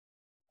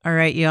All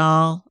right,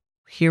 y'all.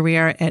 Here we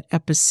are at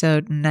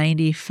episode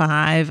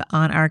 95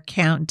 on our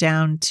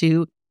countdown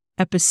to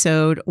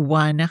episode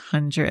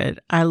 100.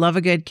 I love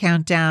a good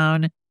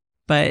countdown,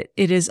 but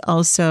it is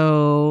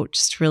also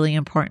just really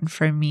important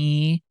for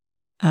me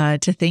to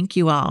thank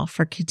you all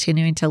for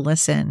continuing to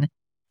listen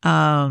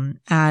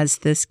as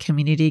this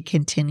community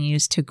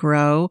continues to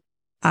grow.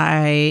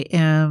 I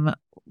am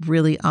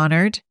really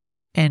honored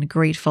and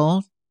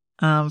grateful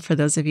for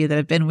those of you that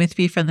have been with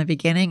me from the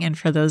beginning and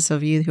for those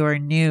of you who are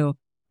new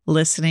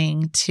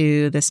listening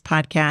to this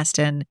podcast.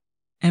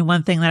 And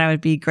one thing that I would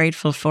be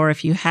grateful for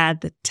if you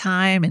had the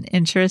time and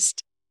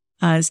interest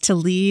is to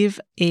leave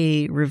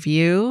a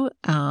review,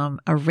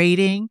 a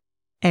rating,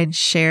 and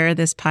share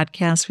this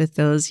podcast with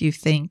those you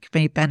think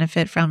may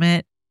benefit from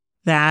it.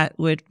 That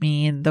would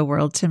mean the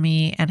world to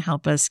me and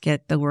help us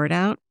get the word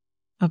out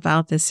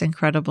about this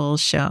incredible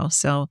show.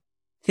 So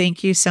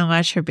thank you so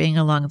much for being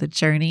along the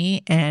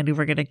journey, and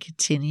we're going to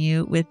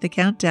continue with the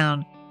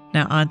countdown.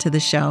 Now on to the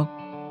show.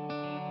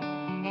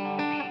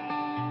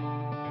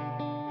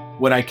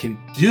 What I can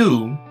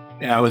do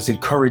now is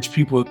encourage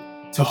people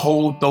to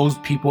hold those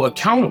people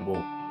accountable.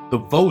 The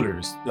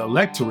voters, the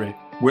electorate,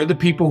 we're the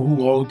people who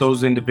hold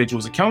those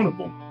individuals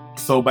accountable.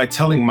 So by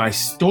telling my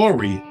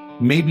story,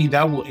 maybe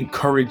that will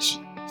encourage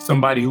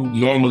somebody who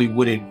normally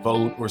wouldn't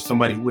vote or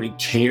somebody who wouldn't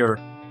care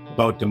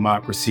about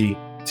democracy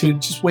to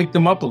just wake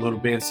them up a little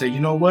bit and say, you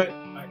know what,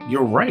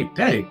 you're right.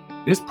 Hey,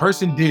 this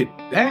person did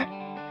that.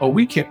 Oh,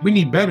 we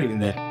need better than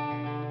that.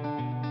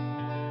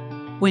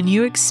 When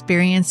you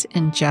experience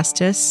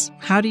injustice,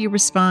 how do you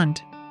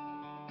respond?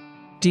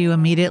 Do you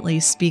immediately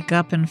speak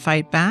up and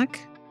fight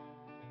back?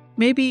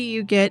 Maybe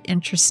you get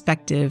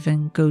introspective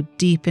and go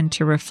deep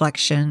into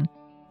reflection,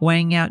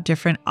 weighing out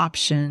different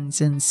options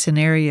and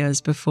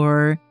scenarios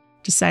before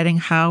deciding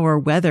how or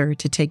whether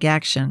to take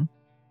action.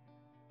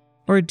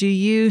 Or do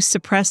you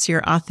suppress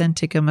your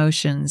authentic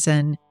emotions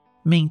and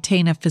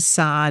maintain a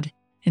facade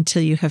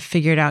until you have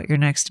figured out your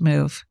next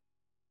move?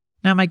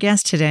 Now, my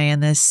guest today in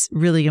this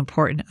really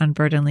important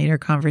Unburdened Leader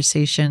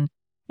conversation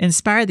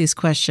inspired these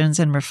questions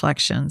and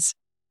reflections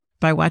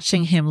by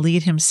watching him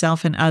lead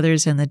himself and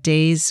others in the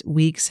days,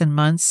 weeks, and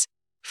months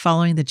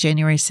following the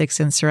January 6th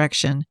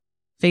insurrection,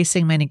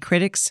 facing many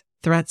critics,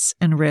 threats,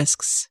 and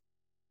risks.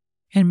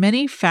 And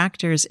many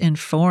factors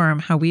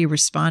inform how we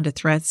respond to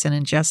threats and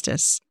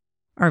injustice: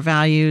 our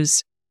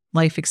values,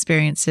 life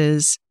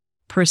experiences,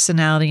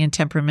 personality and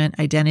temperament,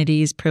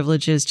 identities,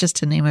 privileges, just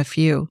to name a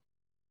few.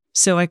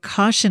 So I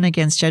caution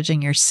against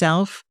judging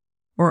yourself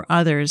or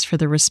others for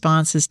the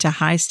responses to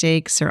high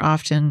stakes or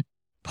often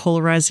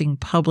polarizing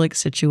public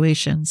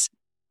situations.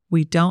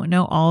 We don't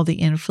know all the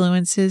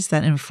influences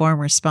that inform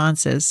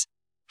responses,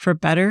 for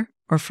better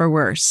or for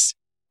worse.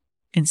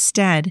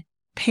 Instead,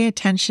 pay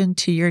attention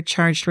to your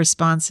charged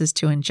responses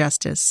to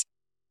injustice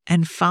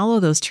and follow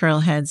those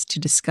trailheads to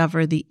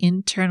discover the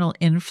internal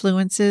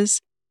influences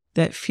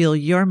that fuel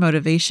your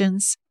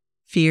motivations,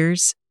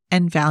 fears,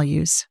 and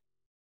values.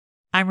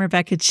 I'm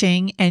Rebecca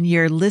Ching, and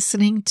you're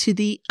listening to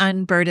The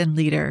Unburdened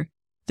Leader,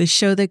 the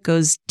show that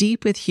goes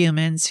deep with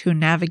humans who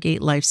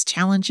navigate life's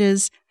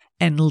challenges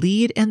and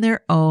lead in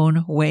their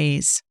own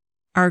ways.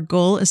 Our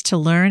goal is to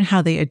learn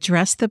how they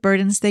address the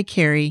burdens they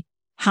carry,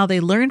 how they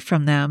learn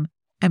from them,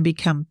 and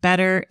become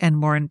better and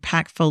more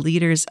impactful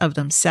leaders of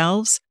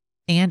themselves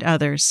and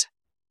others.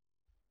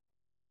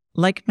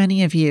 Like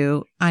many of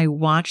you, I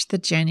watched the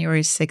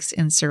January 6th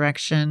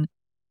insurrection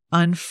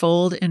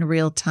unfold in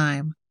real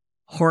time,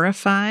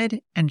 horrified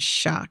and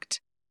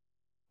shocked.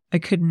 I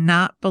could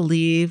not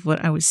believe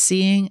what I was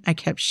seeing. I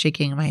kept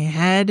shaking my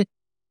head,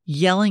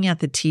 yelling at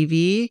the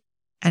TV,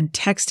 and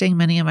texting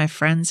many of my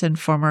friends and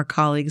former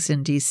colleagues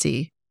in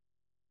DC.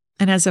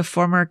 And as a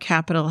former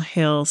Capitol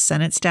Hill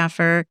Senate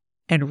staffer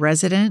and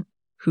resident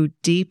who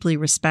deeply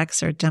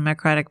respects our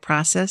democratic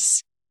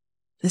process,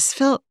 this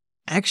felt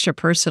extra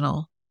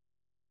personal.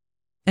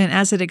 And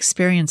as an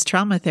experienced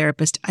trauma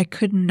therapist, I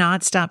could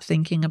not stop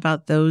thinking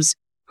about those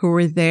who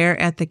were there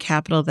at the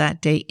Capitol that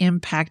day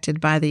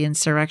impacted by the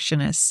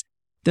insurrectionists,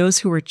 those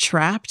who were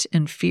trapped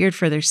and feared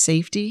for their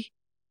safety,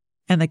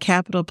 and the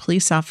Capitol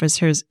police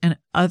officers and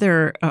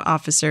other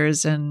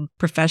officers and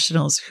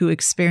professionals who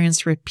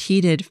experienced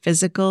repeated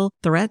physical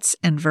threats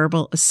and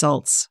verbal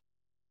assaults.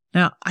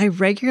 Now, I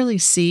regularly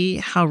see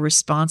how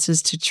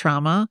responses to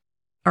trauma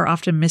are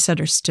often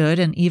misunderstood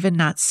and even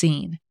not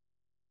seen.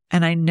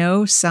 And I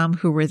know some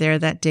who were there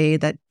that day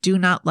that do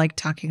not like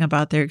talking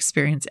about their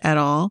experience at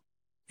all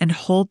and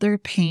hold their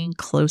pain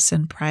close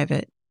and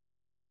private.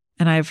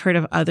 And I've heard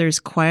of others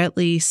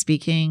quietly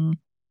speaking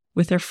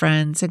with their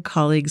friends and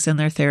colleagues and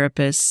their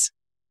therapists.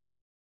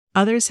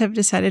 Others have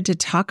decided to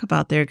talk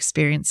about their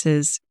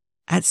experiences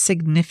at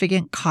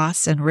significant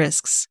costs and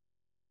risks.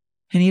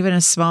 And even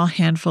a small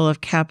handful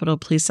of Capitol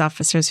police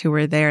officers who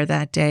were there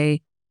that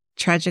day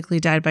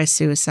tragically died by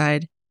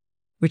suicide,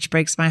 which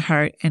breaks my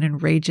heart and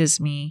enrages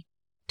me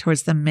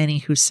towards the many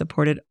who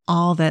supported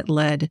all that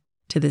led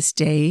to this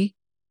day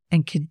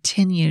and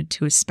continued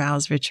to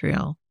espouse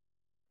vitriol.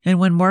 And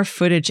when more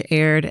footage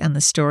aired and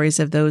the stories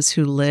of those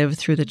who lived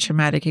through the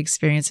traumatic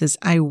experiences,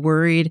 I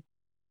worried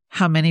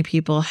how many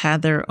people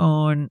had their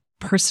own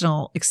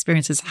personal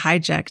experiences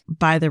hijacked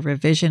by the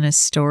revisionist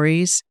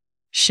stories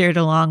shared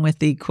along with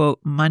the, quote,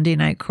 Monday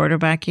night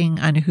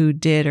quarterbacking on who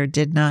did or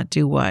did not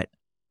do what,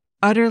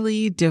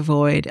 utterly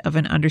devoid of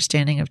an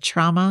understanding of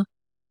trauma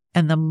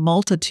and the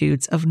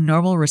multitudes of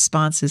normal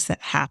responses that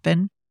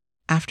happen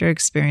after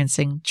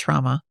experiencing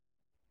trauma.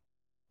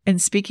 And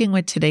speaking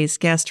with today's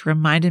guest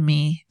reminded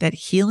me that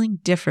healing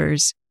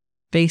differs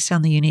based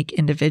on the unique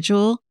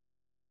individual,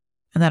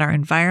 and that our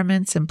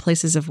environments and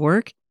places of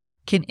work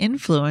can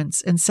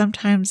influence and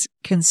sometimes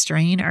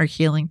constrain our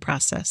healing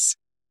process.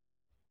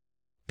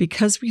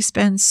 Because we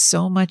spend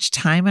so much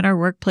time in our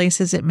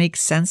workplaces, it makes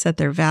sense that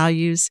their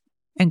values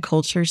and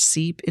cultures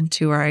seep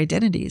into our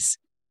identities.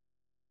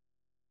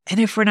 And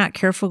if we're not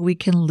careful, we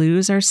can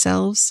lose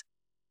ourselves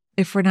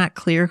if we're not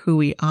clear who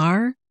we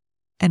are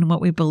and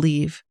what we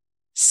believe,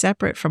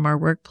 separate from our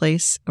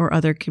workplace or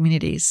other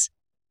communities.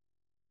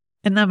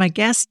 And then my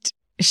guest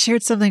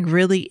shared something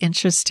really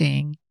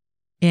interesting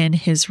in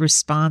his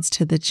response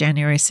to the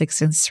January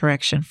 6th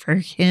insurrection. For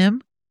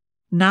him,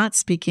 not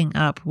speaking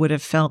up would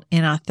have felt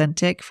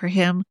inauthentic for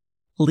him,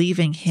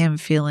 leaving him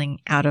feeling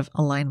out of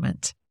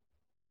alignment.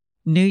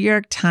 New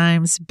York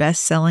Times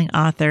bestselling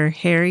author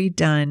Harry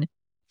Dunn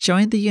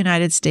joined the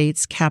United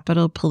States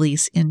Capitol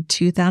Police in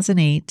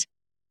 2008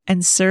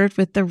 and served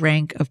with the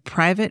rank of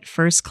Private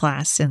First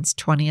Class since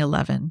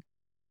 2011.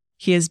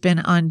 He has been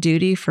on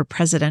duty for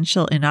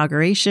presidential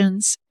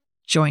inaugurations,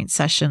 joint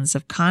sessions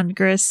of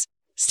Congress,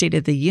 State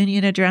of the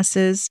Union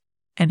addresses,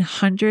 and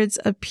hundreds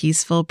of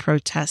peaceful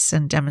protests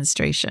and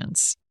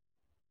demonstrations.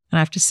 And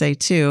I have to say,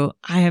 too,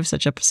 I have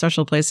such a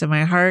special place in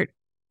my heart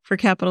for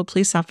Capitol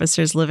Police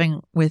officers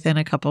living within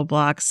a couple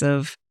blocks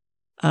of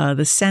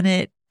the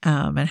Senate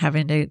and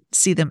having to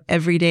see them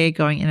every day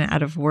going in and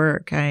out of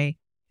work. I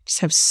just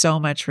have so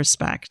much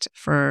respect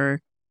for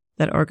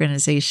that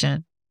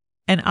organization.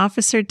 And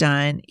Officer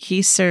Dunn,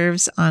 he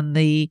serves on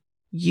the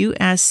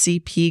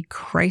USCP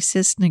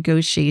Crisis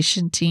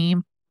Negotiation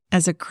Team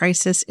as a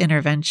crisis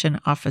intervention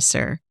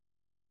officer.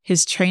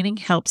 His training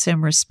helps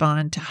him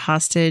respond to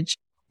hostage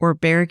or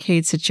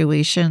barricade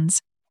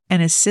situations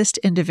and assist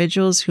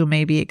individuals who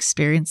may be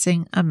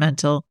experiencing a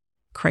mental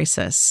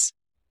crisis.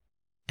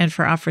 And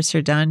for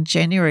Officer Dunn,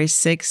 January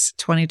 6,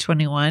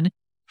 2021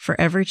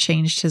 forever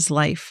changed his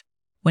life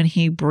when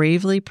he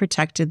bravely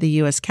protected the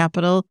U.S.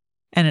 Capitol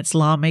and its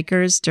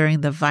lawmakers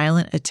during the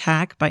violent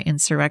attack by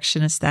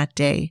insurrectionists that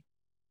day.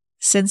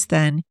 Since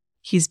then,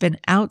 he's been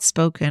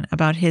outspoken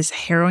about his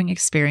harrowing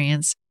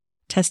experience,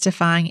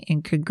 testifying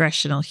in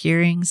congressional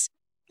hearings,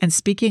 and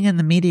speaking in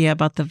the media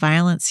about the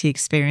violence he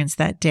experienced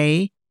that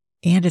day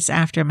and its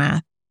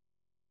aftermath.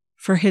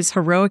 For his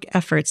heroic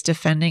efforts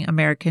defending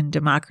American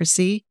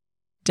democracy,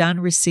 Dunn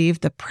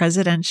received the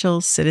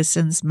Presidential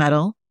Citizens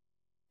Medal,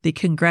 the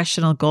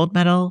Congressional Gold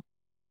Medal,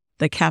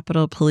 the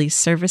Capitol Police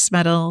Service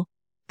Medal,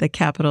 the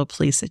Capitol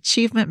Police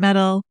Achievement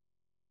Medal,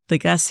 the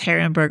Gus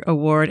Herrenberg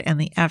Award, and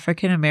the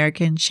African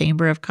American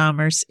Chamber of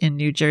Commerce in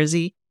New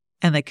Jersey,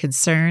 and the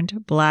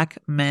Concerned Black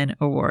Men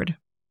Award.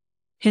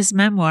 His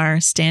memoir,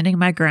 Standing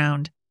My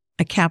Ground,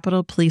 A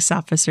Capitol Police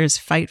Officer's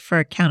Fight for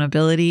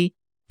Accountability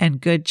and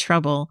Good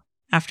Trouble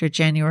After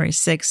January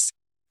 6th,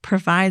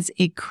 provides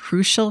a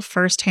crucial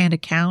firsthand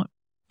account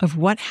of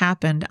what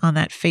happened on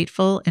that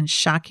fateful and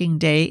shocking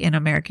day in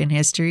American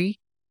history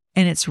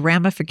and its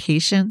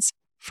ramifications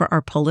for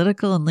our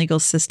political and legal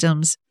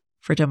systems,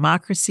 for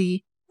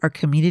democracy, our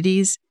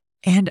communities,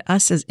 and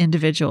us as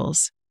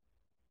individuals.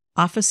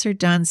 Officer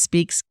Dunn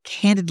speaks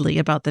candidly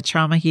about the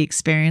trauma he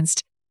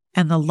experienced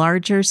and the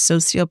larger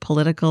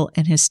socio-political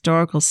and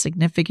historical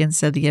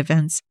significance of the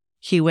events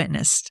he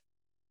witnessed.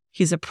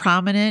 He's a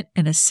prominent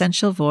and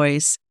essential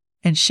voice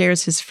and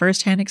shares his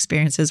firsthand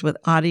experiences with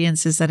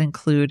audiences that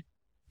include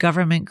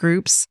government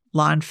groups,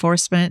 law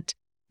enforcement,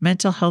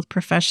 mental health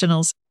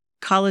professionals,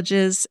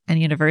 colleges and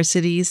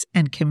universities,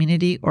 and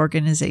community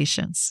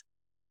organizations.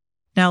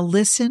 Now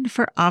listen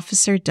for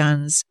Officer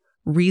Dunn's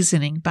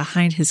reasoning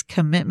behind his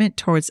commitment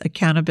towards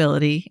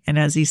accountability and,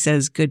 as he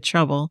says, good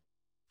trouble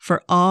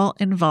for all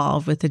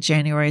involved with the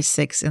January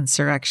 6th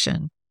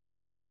insurrection.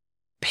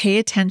 Pay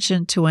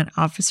attention to when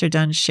Officer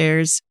Dunn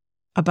shares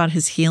about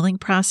his healing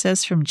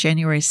process from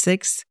January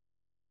 6th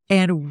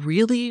and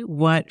really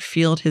what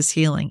fueled his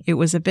healing. It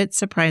was a bit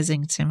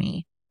surprising to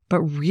me,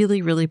 but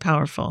really, really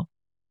powerful.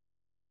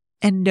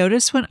 And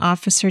notice when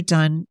Officer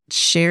Dunn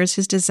shares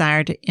his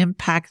desire to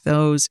impact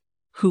those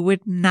who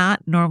would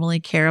not normally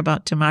care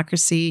about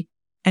democracy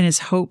and his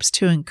hopes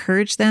to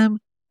encourage them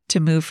to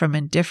move from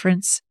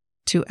indifference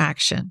to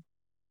action.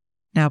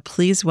 Now,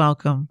 please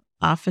welcome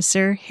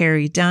Officer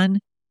Harry Dunn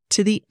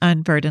to the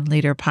Unburdened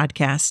Leader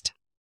podcast.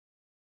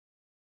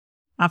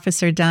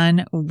 Officer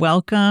Dunn,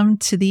 welcome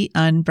to the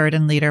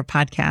Unburdened Leader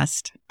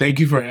podcast. Thank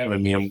you for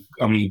having me.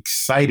 I'm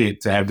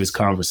excited to have this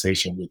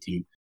conversation with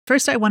you.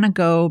 First, I want to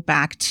go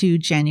back to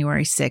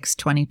January 6,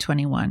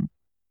 2021.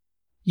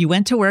 You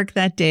went to work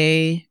that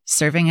day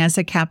serving as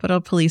a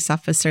Capitol Police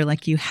officer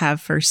like you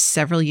have for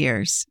several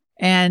years.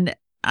 And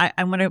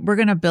we're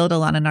going to build a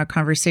lot in our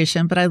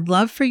conversation, but I'd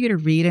love for you to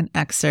read an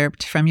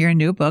excerpt from your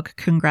new book.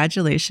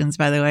 Congratulations,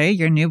 by the way,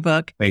 your new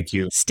book. Thank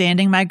you.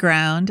 Standing My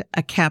Ground,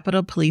 A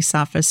Capitol Police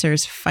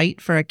Officer's Fight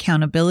for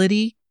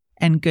Accountability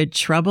and Good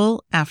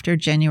Trouble After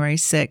January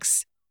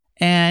 6th.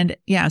 And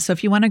yeah, so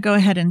if you want to go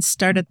ahead and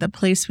start at the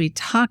place we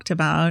talked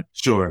about.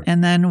 Sure.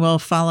 And then we'll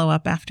follow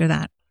up after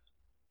that.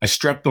 I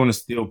strapped on a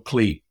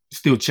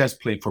steel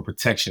chest plate for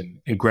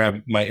protection and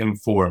grabbed my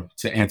M4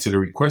 to answer the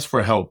request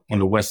for help on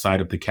the west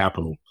side of the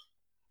Capitol.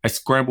 I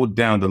scrambled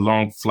down the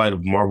long flight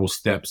of marble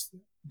steps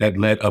that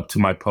led up to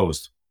my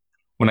post.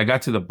 When I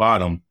got to the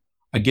bottom,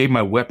 I gave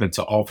my weapon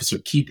to Officer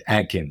Keith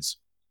Atkins.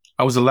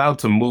 I was allowed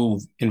to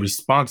move in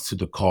response to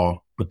the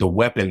call, but the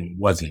weapon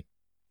wasn't.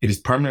 It is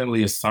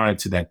permanently assigned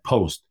to that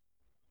post,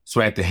 so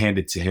I had to hand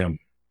it to him.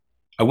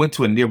 I went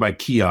to a nearby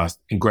kiosk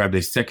and grabbed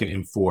a second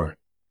M4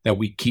 that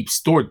we keep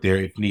stored there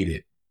if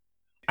needed.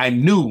 I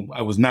knew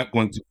I was not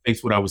going to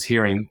face what I was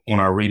hearing on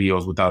our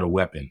radios without a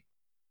weapon.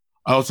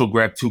 I also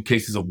grabbed 2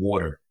 cases of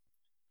water.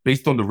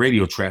 Based on the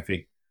radio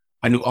traffic,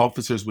 I knew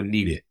officers would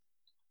need it.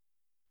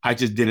 I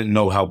just didn't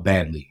know how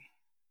badly.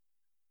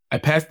 I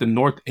passed the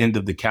north end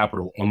of the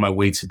Capitol on my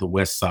way to the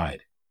west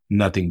side.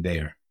 Nothing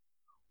there.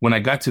 When I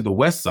got to the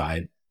west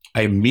side,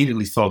 I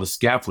immediately saw the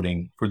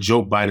scaffolding for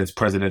Joe Biden's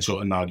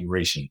presidential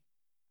inauguration.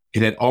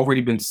 It had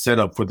already been set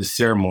up for the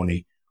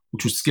ceremony,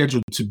 which was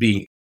scheduled to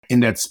be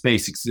in that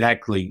space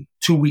exactly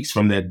 2 weeks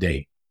from that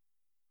day.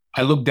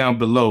 I looked down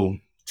below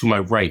to my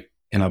right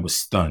and I was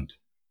stunned.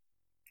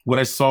 What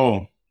I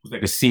saw was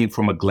like a scene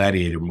from a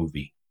gladiator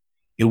movie.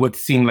 It would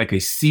seem like a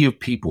sea of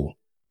people.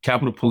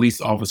 Capitol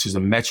Police officers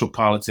and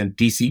Metropolitan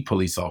DC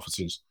police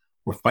officers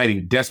were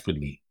fighting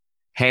desperately,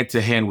 hand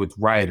to hand with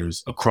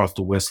rioters across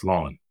the West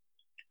Lawn.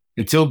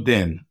 Until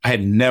then, I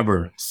had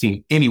never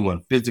seen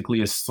anyone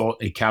physically assault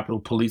a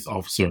Capitol Police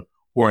officer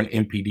or an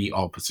MPD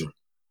officer,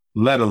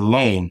 let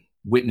alone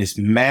witness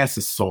mass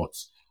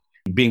assaults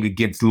being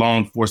against law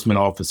enforcement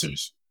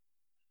officers.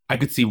 I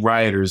could see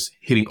rioters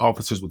hitting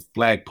officers with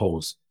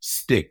flagpoles,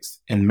 sticks,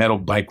 and metal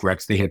bike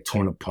racks they had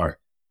torn apart.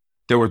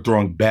 They were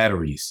throwing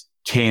batteries,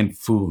 canned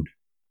food,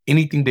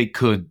 anything they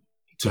could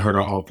to hurt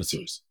our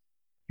officers.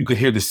 You could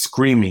hear the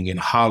screaming and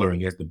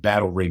hollering as the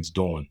battle raged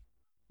on.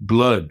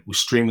 Blood was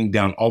streaming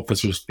down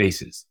officers'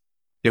 faces.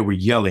 They were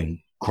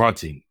yelling,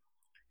 grunting,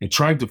 and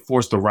trying to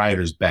force the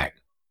rioters back.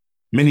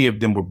 Many of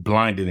them were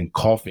blinded and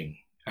coughing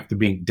after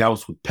being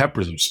doused with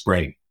pepper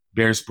spray,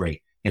 bear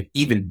spray, and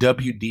even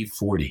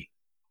WD-40.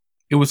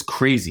 It was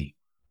crazy.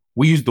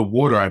 We used the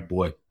water I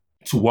bought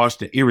to wash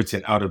the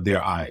irritant out of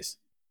their eyes.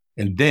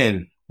 And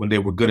then, when they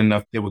were good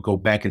enough, they would go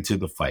back into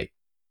the fight.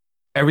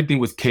 Everything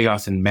was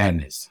chaos and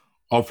madness.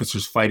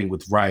 Officers fighting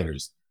with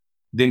rioters,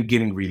 then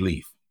getting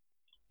relief.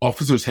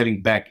 Officers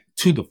heading back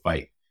to the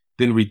fight,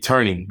 then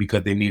returning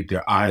because they needed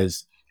their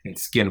eyes and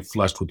skin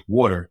flushed with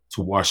water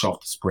to wash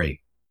off the spray.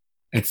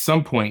 At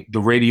some point,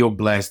 the radio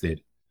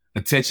blasted,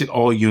 "Attention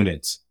all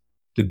units."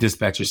 The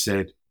dispatcher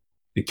said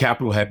the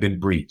Capitol had been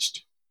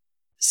breached.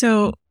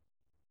 So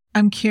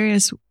I'm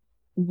curious,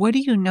 what do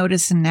you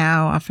notice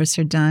now,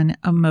 Officer Dunn,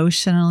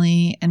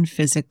 emotionally and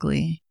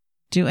physically?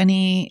 Do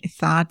any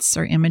thoughts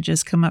or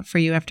images come up for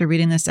you after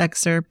reading this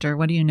excerpt, or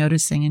what are you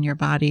noticing in your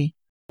body?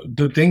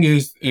 The thing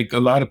is, like, a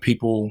lot of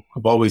people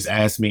have always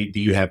asked me, do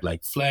you have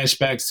like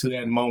flashbacks to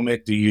that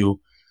moment?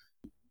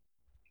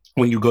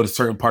 When you go to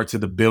certain parts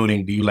of the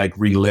building, do you like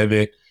relive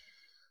it?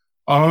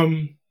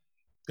 The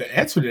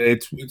answer to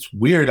that, it's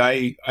weird.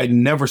 I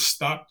never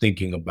stopped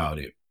thinking about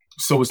it.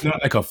 So it's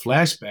not like a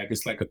flashback.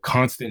 It's like a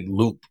constant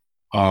loop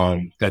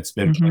that's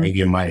been playing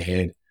in my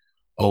head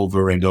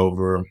over and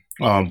over,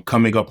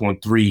 coming up on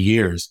 3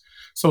 years.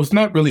 So it's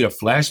not really a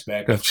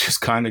flashback. I've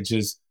just kind of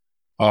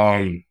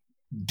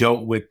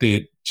dealt with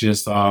it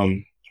just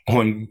on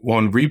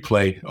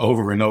replay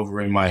over and over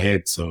in my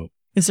head. So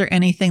is there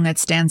anything that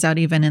stands out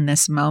even in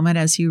this moment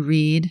as you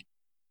read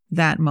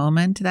that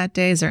moment that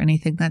day? Is there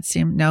anything that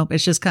seemed, nope,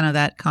 it's just kind of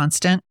that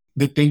constant?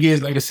 The thing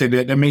is, like I said,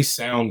 that may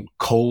sound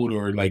cold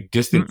or like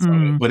distant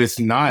from it, but it's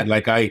not.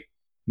 Like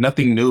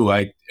nothing new.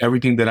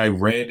 Everything that I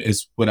read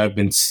is what I've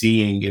been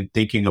seeing and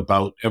thinking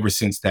about ever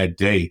since that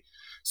day.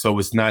 So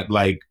it's not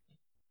like,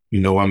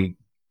 I'm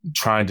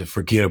trying to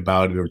forget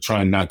about it or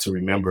trying not to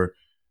remember.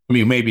 I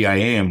mean, maybe I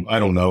am. I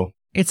don't know.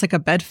 It's like a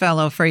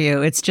bedfellow for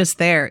you. It's just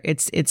there.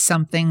 It's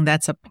something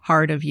that's a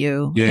part of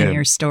you and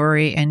your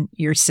story and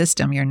your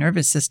system, your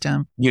nervous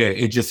system. Yeah,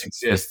 it just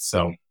exists.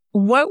 So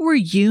what were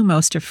you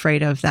most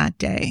afraid of that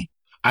day?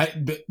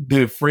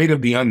 The afraid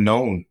of the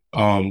unknown.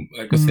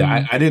 Like I said,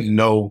 I didn't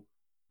know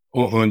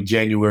on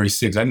January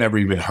 6th. I never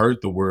even heard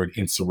the word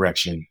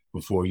insurrection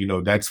before.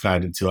 That's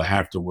not until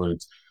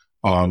afterwards.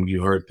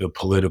 You heard the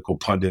political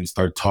pundits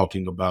start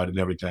talking about it and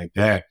everything like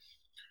that.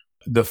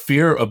 The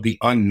fear of the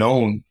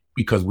unknown,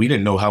 because we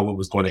didn't know how it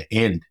was going to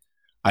end.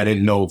 I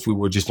didn't know if we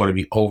were just going to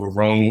be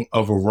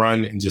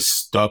overrun and just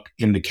stuck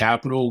in the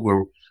Capitol,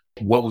 where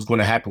what was going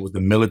to happen. Was the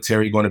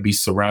military going to be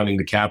surrounding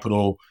the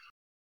Capitol?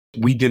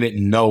 We didn't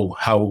know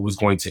how it was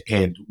going to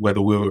end,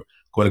 whether we were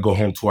going to go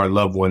home to our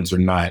loved ones or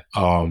not.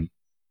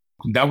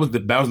 That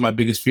was my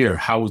biggest fear.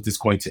 How was this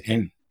going to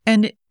end?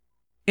 And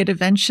it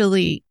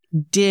eventually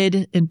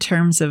did, in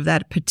terms of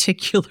that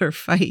particular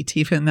fight,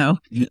 even though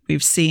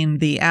we've seen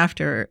the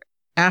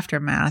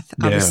aftermath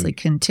obviously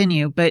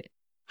continue. But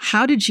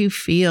how did you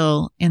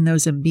feel in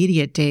those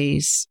immediate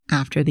days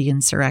after the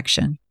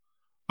insurrection?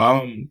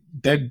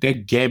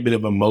 That gambit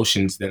of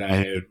emotions that I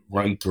had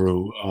run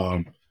through,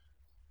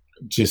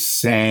 just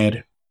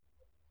sad,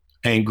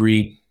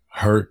 angry,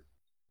 hurt.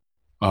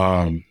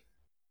 I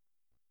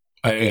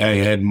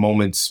had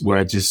moments where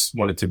I just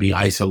wanted to be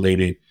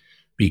isolated,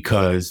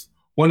 because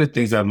one of the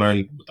things I've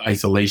learned with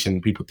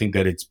isolation, people think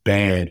that it's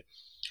bad.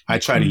 I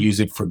try to use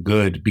it for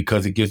good,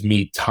 because it gives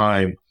me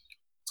time,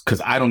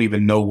 because I don't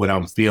even know what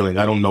I'm feeling.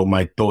 I don't know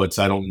my thoughts.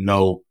 I don't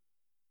know,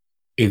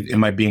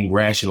 am I being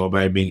rational? Am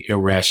I being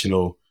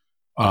irrational?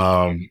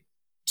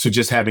 So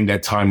just having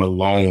that time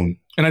alone.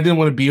 And I didn't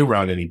want to be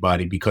around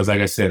anybody, because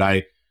like I said,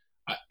 I'm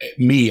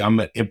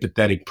an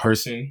empathetic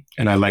person,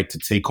 and I like to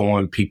take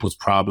on people's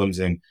problems.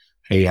 And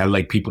hey, I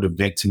like people to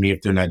vent to me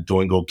if they're not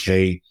doing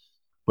okay.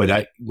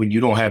 But when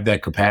you don't have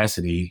that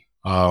capacity,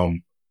 whether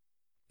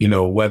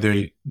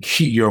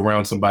you're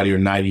around somebody or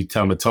not, you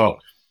tell them to talk,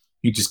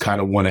 you just kind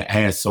of want to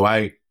ask. So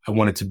I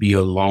wanted to be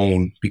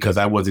alone, because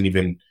I wasn't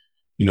even,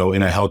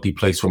 in a healthy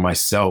place for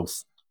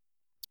myself.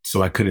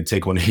 So I couldn't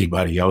take on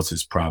anybody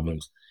else's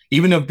problems,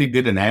 even if they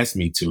didn't ask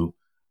me to.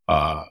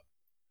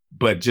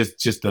 But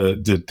just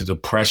the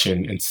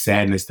depression and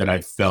sadness that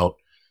I felt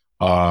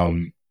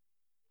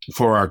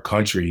for our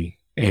country.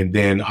 And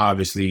then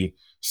obviously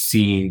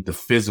seeing the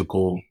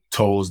physical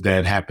tolls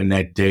that happened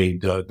that day,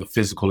 the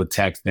physical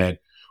attacks that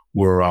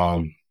were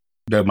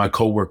that my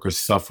coworkers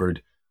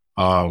suffered.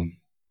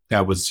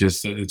 That was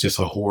just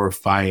a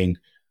horrifying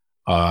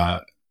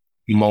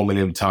moment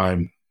in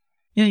time.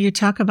 You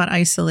talk about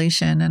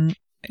isolation, and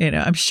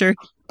I'm sure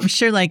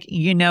like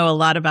a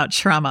lot about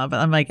trauma, but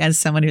I'm like, as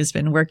someone who's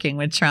been working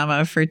with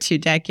trauma for 2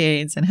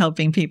 decades and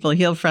helping people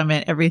heal from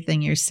it,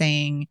 everything you're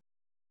saying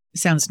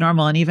sounds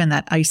normal. And even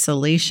that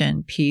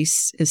isolation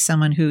piece, is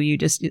someone who you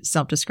just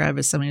self-describe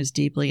as someone who's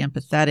deeply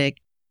empathetic.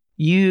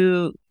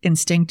 You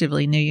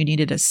instinctively knew you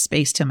needed a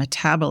space to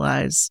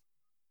metabolize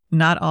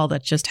not all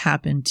that just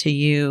happened to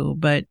you,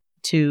 but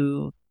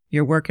to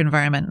your work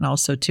environment and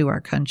also to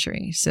our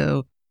country.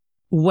 So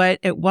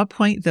at what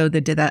point, though,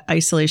 did that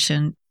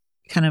isolation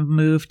kind of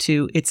move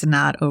to, it's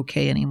not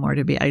okay anymore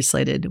to be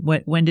isolated?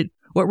 What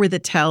were the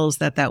tells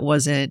that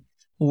wasn't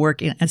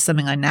working as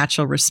something, a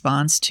natural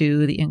response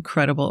to the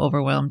incredible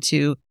overwhelm,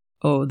 to,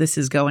 oh, this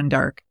is going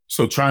dark?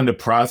 So trying to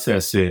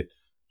process it,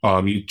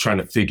 you trying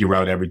to figure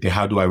out everything.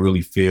 How do I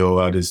really feel?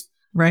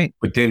 Right.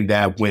 But then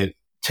that went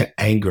to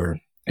anger.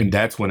 And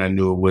that's when I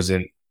knew it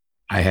wasn't,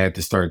 I had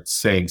to start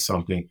saying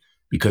something,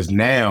 because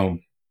now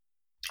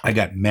I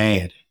got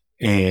mad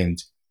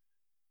and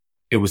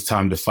it was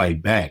time to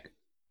fight back.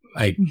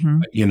 Like,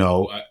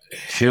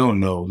 hell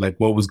no, like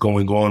what was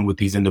going on with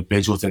these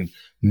individuals, and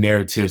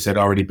narratives had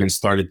already been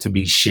started to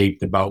be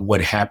shaped about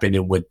what happened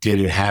and what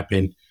didn't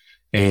happen.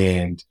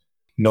 And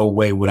no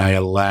way would I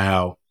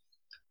allow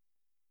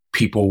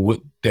people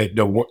that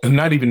were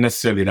not even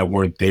necessarily that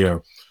weren't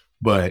there,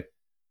 but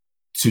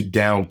to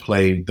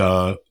downplay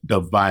the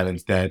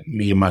violence that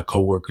me and my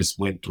coworkers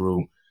went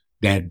through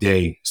that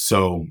day.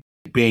 So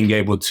being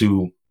able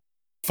to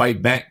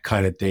fight back,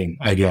 kind of thing,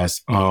 I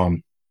guess.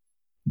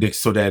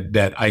 So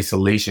that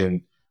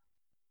isolation,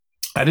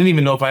 I didn't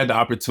even know if I had the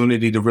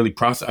opportunity to really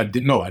process. I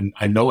didn't know.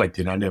 I know I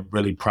did. I never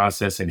really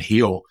process and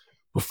heal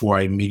before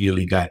I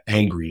immediately got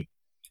angry,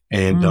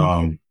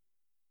 and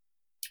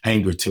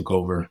anger took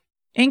over.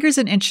 Anger is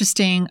an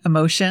interesting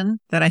emotion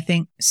that I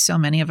think so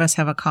many of us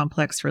have a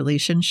complex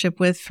relationship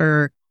with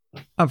for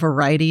a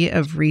variety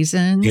of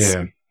reasons.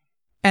 Yeah.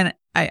 And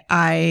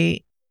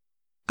I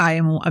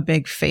am a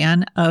big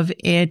fan of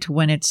it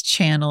when it's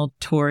channeled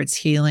towards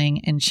healing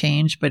and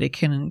change, but it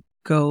can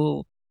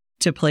go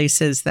to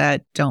places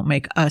that don't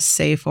make us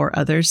safe or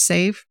others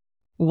safe.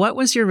 What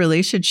was your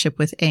relationship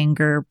with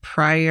anger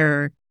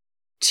prior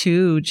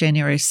to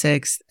January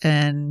 6th,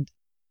 and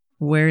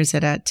where is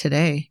it at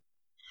today?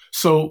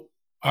 So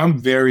I'm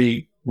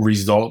very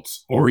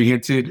results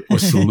oriented or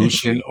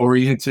solution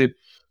oriented.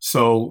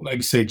 So like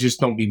I say, just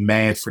don't be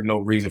mad for no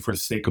reason, for the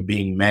sake of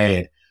being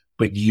mad,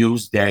 but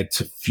use that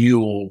to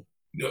fuel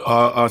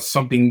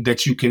something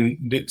that you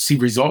can see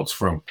results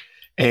from.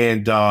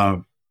 And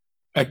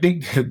I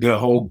think the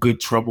whole good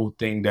trouble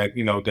thing that,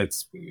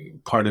 that's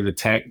part of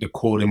the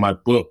quote in my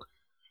book,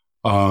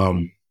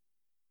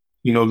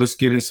 let's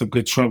get in some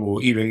good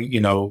trouble, even,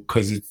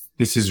 because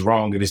this is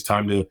wrong and it's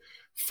time to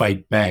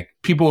fight back.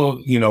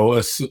 People,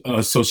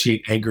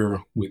 associate anger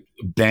with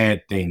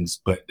bad things,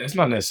 but that's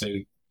not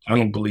necessarily, I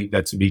don't believe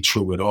that to be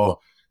true at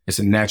all. It's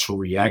a natural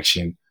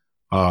reaction.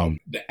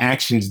 The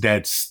actions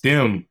that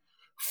stem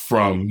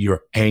from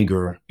your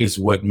anger is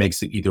what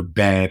makes it either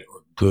bad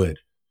or good.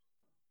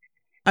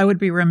 I would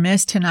be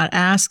remiss to not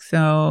ask,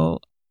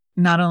 though,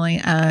 not only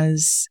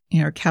as,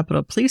 a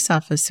Capitol police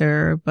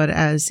officer, but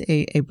as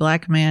a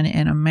Black man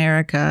in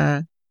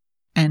America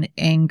and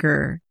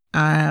anger.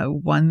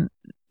 One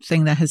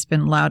thing that has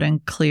been loud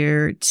and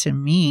clear to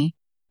me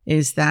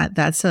is that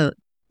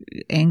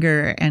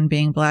anger and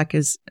being Black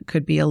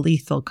could be a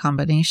lethal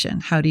combination.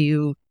 How do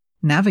you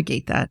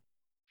navigate that?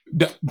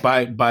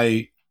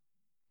 By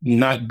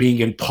not being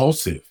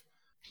impulsive.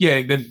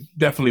 Yeah,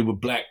 definitely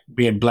with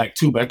being Black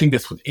too. But I think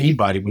that's with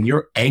anybody. When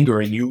you're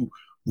angry and you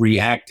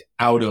react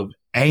out of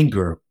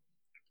anger,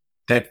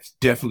 that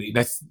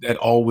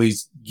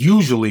always,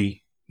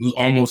 usually,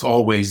 almost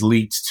always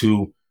leads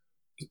to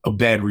a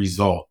bad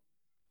result.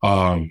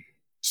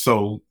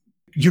 So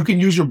you can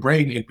use your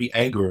brain and be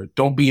angry.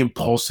 Don't be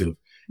impulsive.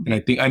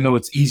 And I know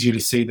it's easier to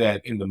say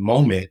that in the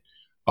moment.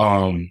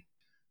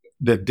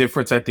 The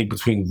difference, I think,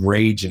 between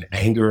rage and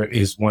anger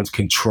is one's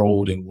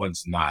controlled and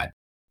one's not.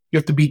 You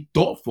have to be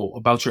thoughtful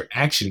about your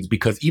actions,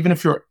 because even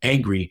if you're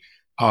angry,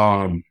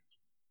 all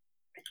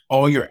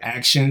your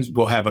actions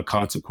will have a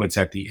consequence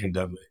at the end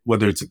of it,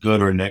 whether it's a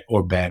good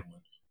or bad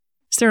one.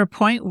 Is there a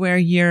point where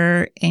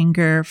your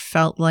anger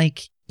felt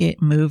like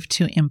it moved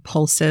to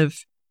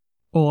impulsive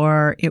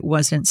or it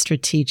wasn't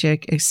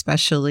strategic,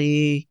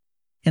 especially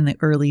in the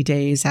early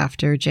days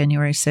after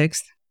January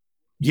 6th?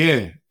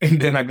 Yeah.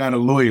 And then I got a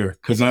lawyer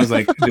because I was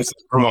like, this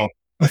is wrong.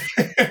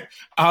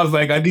 I was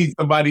like, I need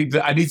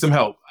some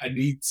help. I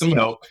need some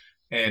help.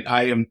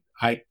 And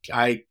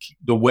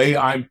the way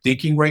I'm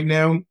thinking right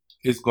now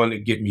is going to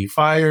get me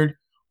fired,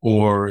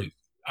 or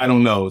I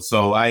don't know.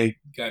 So I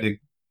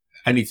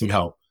need some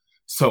help.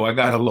 So I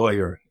got a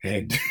lawyer,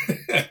 and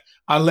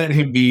I let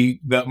him be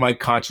my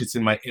conscience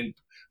and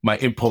my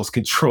impulse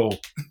control.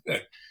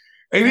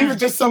 And even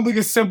just something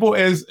as simple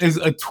as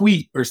a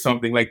tweet or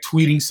something, like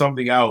tweeting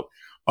something out.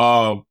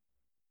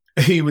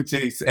 He would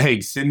say,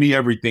 "Hey, send me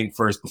everything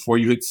first before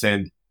you hit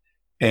send."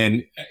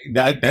 And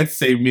that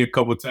saved me a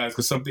couple of times,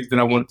 because some things that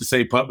I wanted to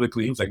say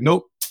publicly, he was like,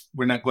 "Nope,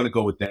 we're not going to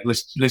go with that.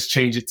 Let's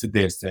change it to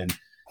this." And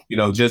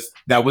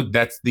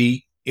that's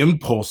the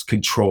impulse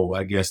control,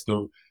 I guess,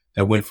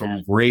 that went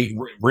from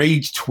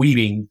rage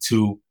tweeting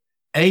to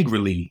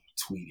angrily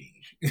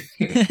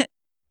tweeting.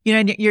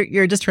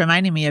 You're just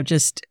reminding me of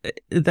just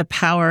the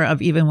power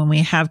of, even when we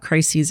have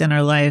crises in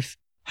our life,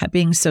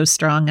 being so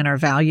strong in our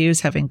values,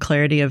 having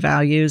clarity of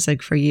values.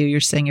 Like for you, you're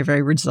saying you're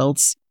very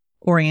results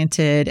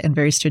oriented and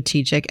very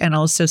strategic, and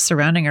also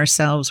surrounding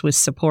ourselves with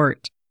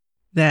support,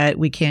 that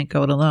we can't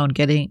go it alone.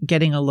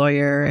 Getting a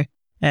lawyer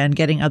and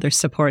getting other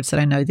supports that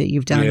I know that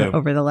you've done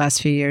over the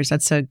last few years.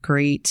 That's a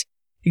great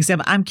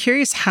example. I'm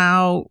curious,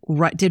 how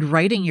did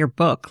writing your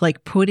book,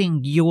 like putting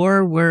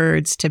your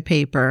words to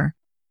paper,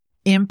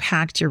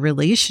 impact your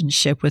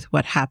relationship with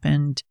what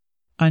happened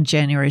on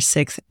January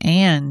 6th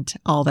and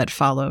all that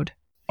followed?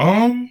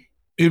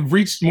 It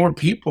reached more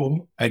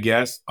people, I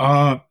guess.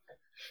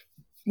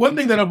 One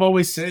thing that I've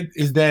always said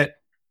is that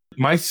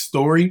my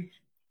story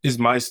is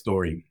my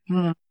story.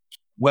 Mm.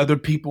 Whether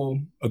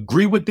people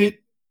agree with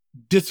it,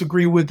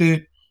 disagree with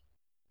it,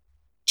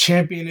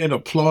 champion it,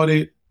 applaud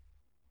it,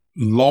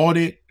 laud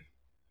it,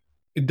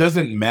 it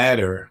doesn't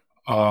matter.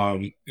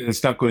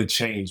 It's not going to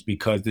change,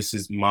 because this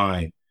is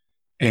mine.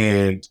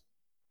 And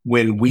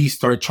when we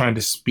start trying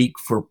to speak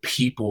for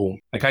people,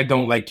 like, I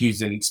don't like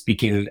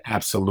speaking in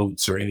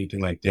absolutes or anything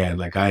like that.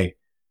 Like,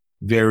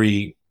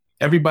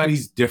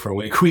 everybody's different.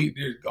 Like,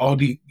 there's all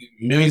the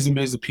millions and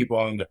millions of people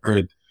on the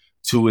earth,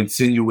 to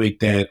insinuate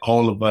that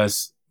all of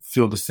us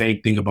feel the same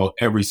thing about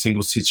every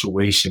single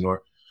situation,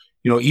 or,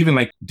 even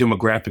like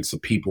demographics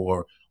of people,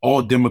 or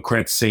all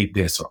Democrats say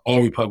this, or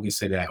all Republicans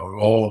say that, or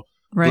all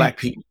Black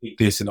people think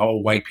this, and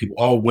all white people,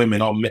 all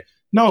women, all men.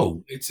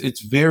 No,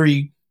 it's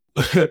very...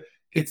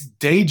 it's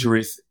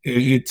dangerous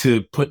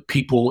to put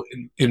people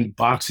in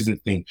boxes and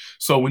things.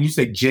 So when you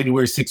say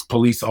January 6th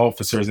police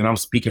officers, and I'm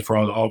speaking for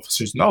all the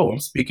officers, no, I'm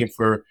speaking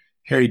for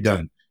Harry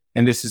Dunn,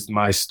 and this is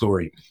my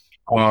story.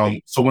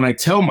 So when I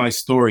tell my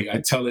story,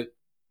 I tell it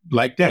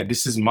like that.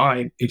 This is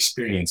my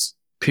experience,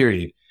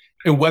 period.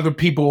 And whether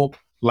people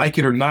like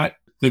it or not,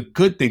 the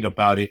good thing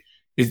about it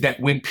is that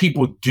when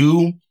people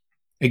do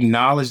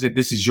acknowledge that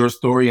this is your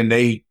story, and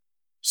they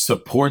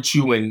support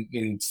you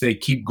and say,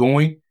 keep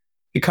going,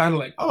 it kind of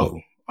like, oh,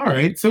 all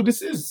right, so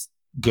this is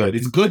good.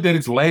 It's good that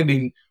it's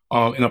landing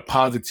in a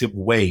positive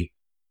way,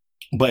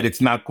 but it's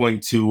not going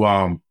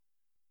to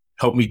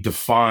help me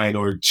define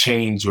or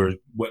change or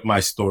what my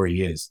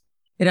story is.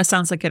 It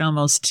sounds like it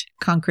almost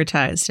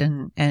concretized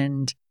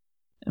and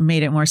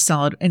made it more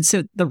solid. And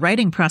so the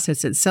writing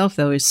process itself,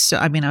 though, is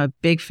I'm a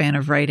big fan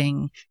of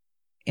writing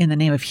in the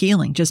name of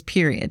healing, just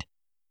period.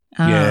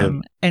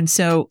 And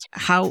so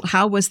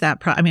how was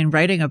that?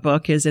 Writing a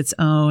book is its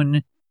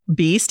own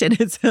beast and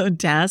its own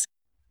task,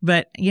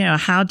 but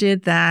how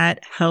did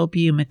that help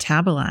you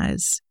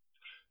metabolize?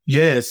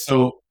 Yeah,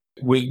 so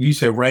when you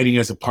said writing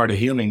as a part of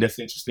healing, that's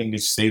interesting that you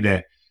say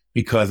that,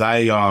 because I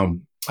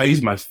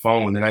use my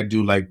phone, and I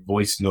do like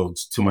voice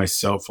notes to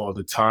myself all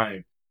the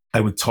time. I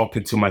would talk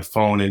into my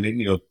phone and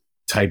then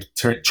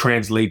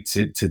translate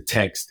to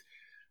text.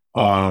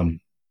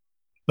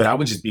 But but I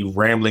would just be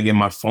rambling in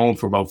my phone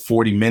for about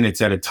 40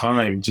 minutes at a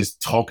time,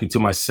 just talking to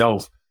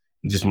myself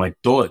and just my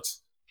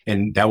thoughts.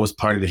 And that was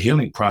part of the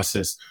healing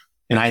process.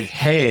 And I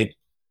had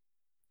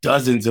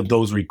dozens of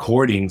those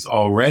recordings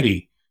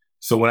already.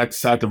 So when I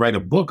decided to write a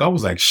book, I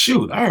was like,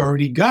 shoot, I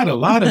already got a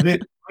lot of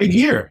it right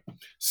here.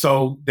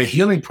 So the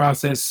healing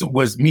process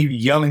was me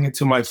yelling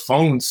into my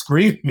phone,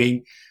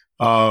 screaming,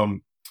 but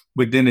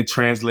then it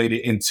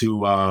translated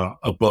into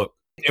a book.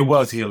 It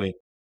was healing.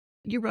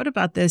 You wrote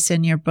about this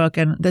in your book,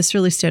 and this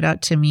really stood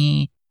out to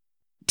me.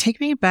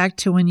 Take me back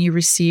to when you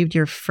received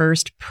your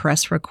first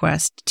press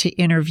request to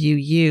interview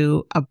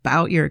you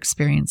about your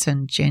experience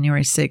on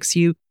January 6th.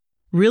 You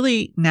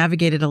really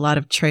navigated a lot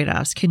of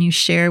trade-offs. Can you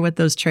share what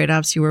those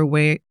trade-offs you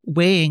were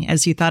weighing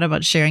as you thought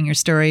about sharing your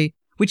story,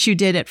 which you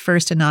did at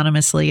first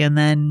anonymously, and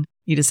then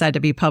you decided to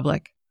be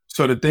public?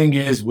 So the thing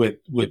is with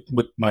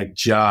my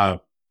job,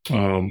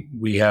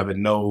 we have a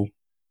no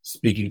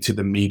speaking to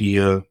the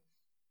media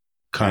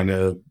kind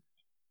of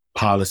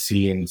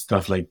policy and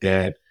stuff like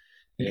that.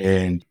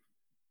 And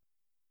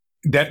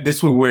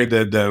this was where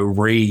the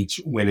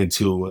rage went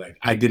into. Like,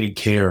 I didn't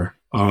care.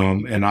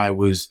 And I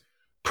was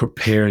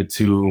prepared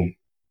to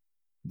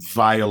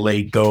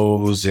violate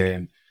those.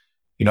 And,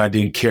 I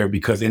didn't care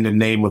because in the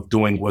name of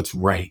doing what's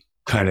right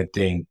kind of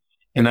thing.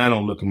 And I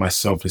don't look at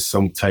myself as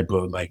some type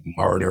of like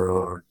martyr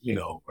or,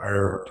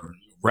 or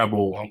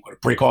rebel. I'm going to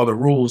break all the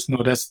rules.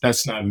 No,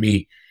 that's not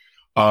me.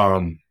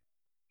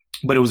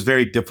 But it was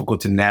very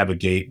difficult to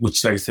navigate,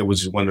 which, like I said,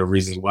 was one of the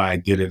reasons why I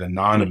did it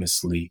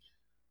anonymously,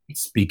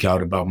 speak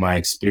out about my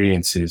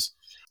experiences.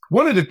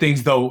 One of the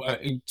things, though,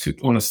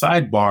 on a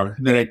sidebar,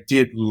 that I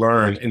did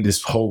learn in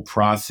this whole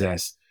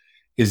process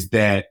is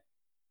that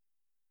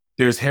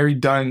there's Harry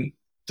Dunn,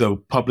 the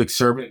public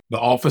servant, the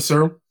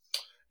officer,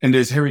 and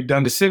there's Harry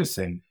Dunn, the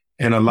citizen.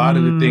 And a lot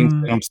of the things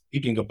that I'm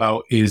speaking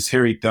about is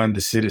Harry Dunn,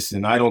 the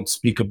citizen. I don't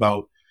speak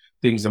about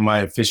things in my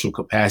official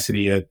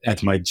capacity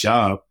at my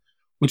job,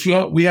 which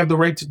we have the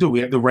right to do. We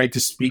have the right to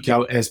speak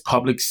out as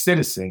public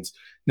citizens.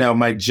 Now,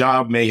 my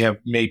job may have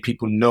made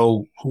people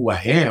know who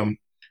I am,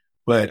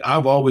 but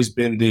I've always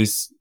been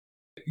this,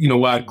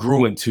 I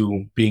grew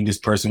into being this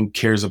person who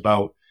cares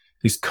about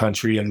this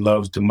country and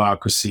loves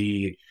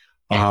democracy.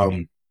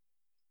 But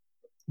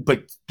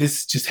this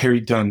is just Harry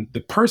Dunn, the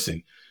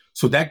person.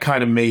 So that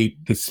kind of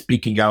made the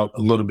speaking out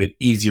a little bit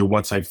easier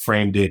once I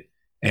framed it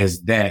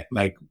as that.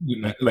 Like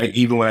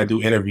even when I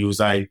do interviews,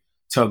 I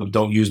tell them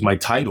don't use my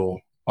title.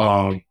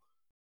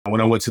 When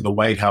I went to the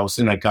White House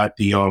and I got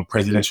the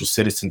Presidential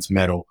Citizens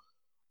Medal,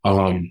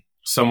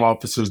 some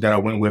officers that I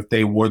went with,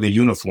 they wore their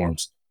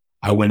uniforms.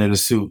 I went in a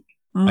suit.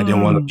 I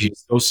didn't want to be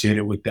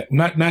associated with that.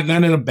 Not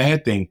in a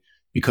bad thing,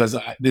 because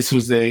I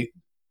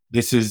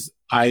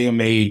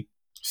am a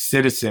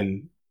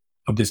citizen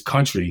of this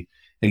country.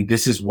 And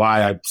this is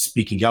why I'm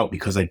speaking out,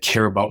 because I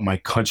care about my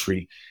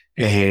country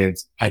and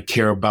I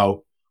care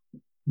about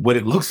what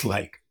it looks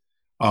like.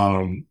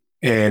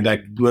 And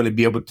I want to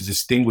be able to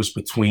distinguish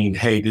between,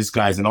 hey, this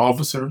guy's an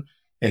officer,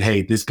 and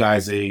hey, this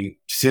guy's a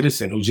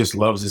citizen who just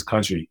loves his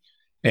country.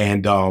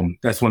 And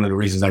that's one of the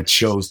reasons I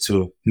chose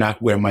to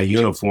not wear my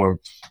uniform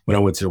when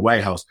I went to the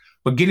White House.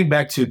 But getting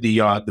back to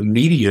the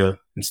media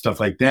and stuff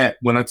like that,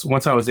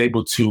 once I was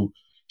able to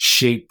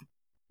shape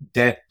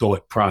that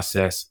thought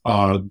process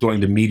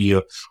during the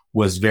media,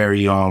 was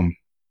very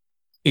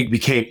it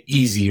became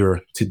easier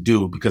to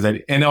do, because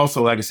and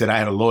also, like I said, I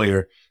had a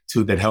lawyer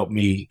too that helped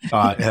me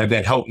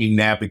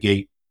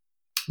navigate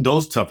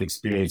those tough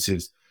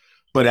experiences.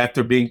 But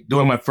after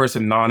doing my first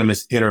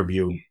anonymous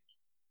interview,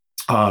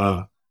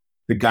 the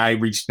guy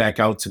reached back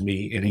out to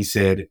me and he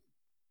said,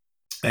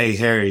 "Hey,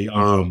 Harry,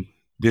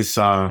 this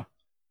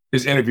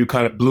interview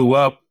kind of blew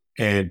up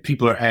and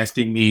people are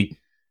asking me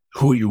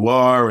who you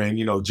are, and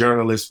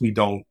journalists, we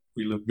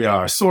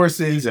are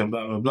sources and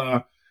blah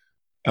blah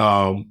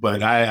blah.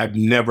 But I've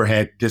never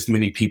had this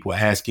many people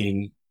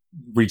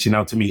reaching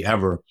out to me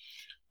ever.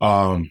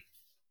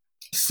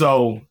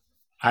 So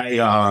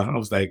I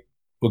was like,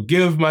 well,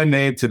 give my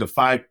name to the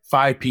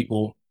five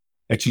people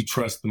that you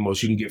trust the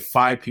most. You can get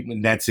 5 people,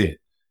 and that's it.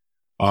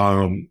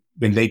 And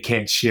they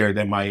can't share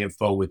my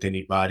info with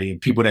anybody, and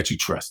people that you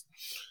trust.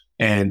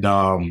 And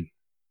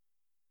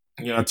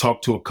I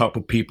talked to a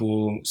couple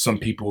people. Some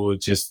people I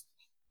just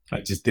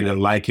didn't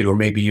like it, or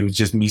maybe it was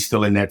just me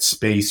still in that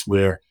space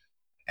where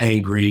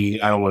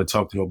angry, I don't want to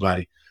talk to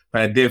nobody.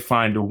 But I did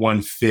find the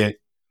one fit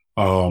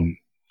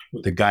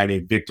with a guy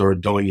named Victor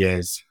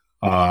Ordonez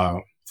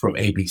from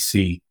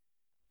ABC.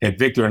 And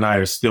Victor and I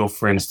are still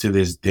friends to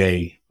this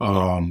day.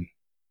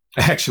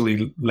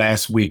 Actually,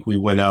 last week we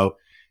went out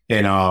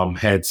and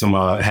had some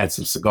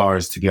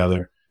cigars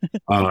together.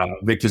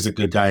 Victor's a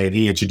good guy, and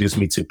he introduced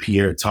me to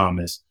Pierre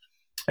Thomas.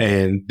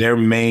 And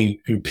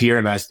Pierre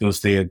and I still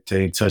stay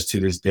in touch to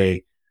this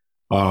day.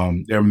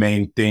 Their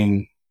main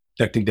thing,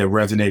 I think, that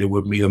resonated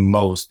with me the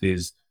most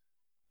is,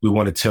 we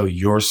want to tell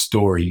your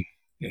story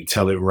and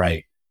tell it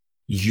right.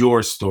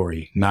 Your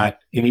story, not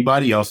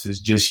anybody else's,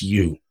 just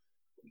you.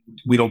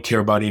 We don't care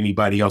about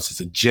anybody else's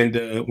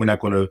agenda.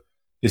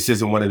 This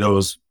isn't one of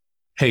those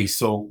hey,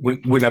 so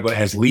whenever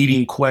has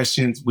leading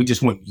questions, we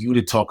just want you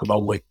to talk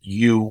about what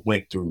you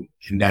went through,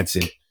 and that's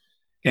it.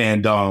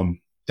 And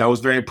that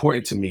was very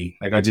important to me.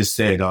 Like I just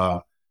said,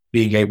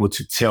 being able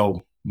to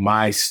tell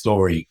my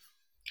story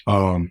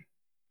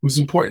was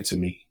important to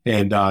me.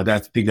 And I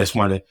think that's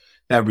why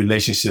that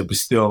relationship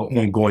is still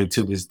ongoing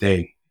to this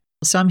day.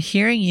 So I'm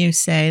hearing you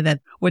say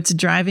that what's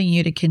driving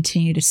you to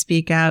continue to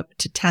speak up,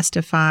 to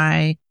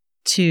testify,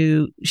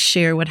 to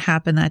share what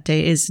happened that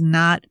day is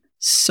not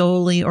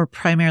solely or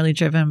primarily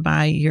driven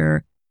by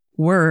your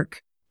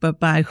work, but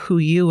by who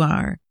you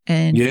are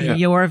and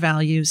your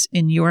values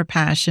and your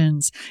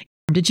passions.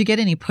 Did you get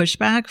any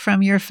pushback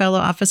from your fellow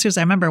officers?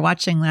 I remember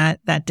watching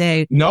that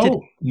day.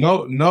 No.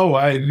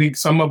 I think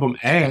some of them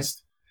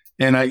asked,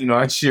 and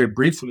I shared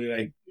briefly,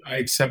 like, I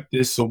accept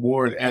this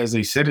award as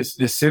a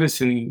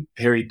citizen,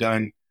 Harry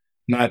Dunn,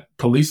 not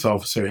police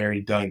officer Harry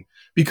Dunn.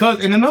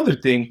 Because, and another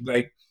thing,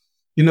 like,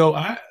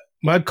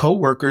 my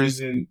coworkers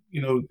and,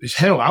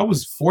 hell, I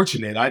was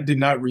fortunate. I did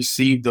not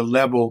receive the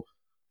level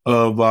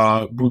of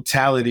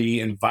brutality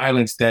and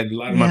violence that a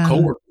lot of my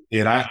coworkers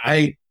did.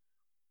 I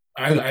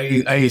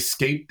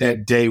escaped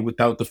that day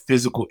without the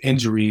physical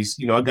injuries.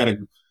 I got a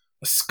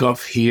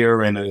scuff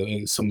here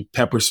and some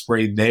pepper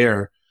spray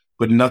there,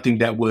 but nothing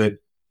that would,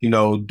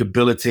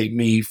 debilitate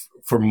me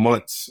for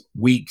months,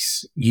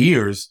 weeks,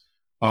 years,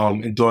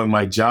 and doing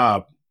my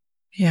job.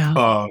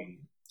 Yeah.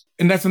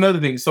 And that's another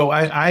thing. So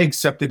I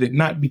accepted it,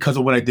 not because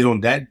of what I did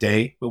on that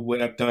day, but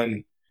what I've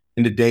done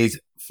in the days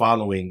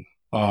following,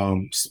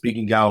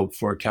 speaking out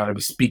for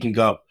accountability, speaking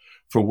up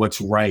for what's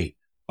right,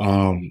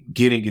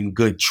 getting in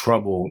good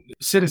trouble,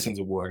 Citizens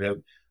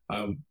Award,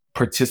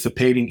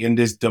 participating in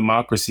this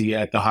democracy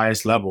at the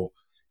highest level.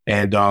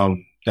 And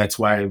that's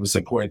why it was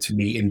important to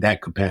me in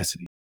that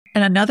capacity.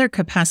 And another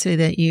capacity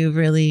that you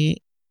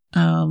really,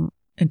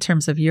 in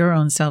terms of your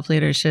own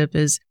self-leadership,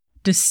 is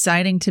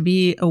deciding to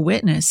be a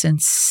witness in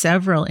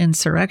several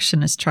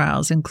insurrectionist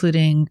trials,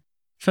 including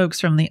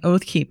folks from the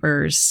Oath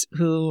Keepers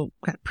who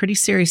got pretty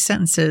serious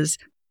sentences,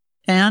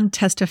 and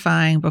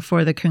testifying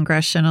before the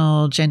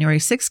Congressional January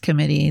 6th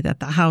committee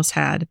that the House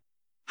had.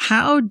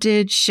 How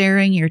did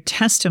sharing your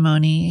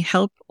testimony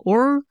help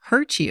or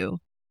hurt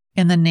you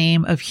in the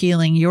name of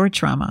healing your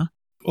trauma?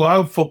 Well,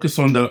 I'll focus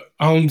on I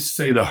don't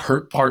say the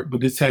hurt part,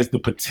 but this has the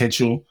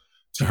potential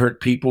to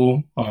hurt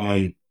people.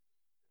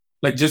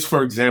 Like, just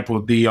for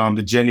example,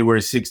 the January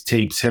 6th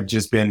tapes have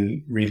just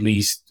been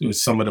released with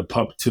some of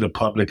to the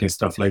public and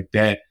stuff like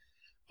that.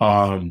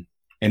 And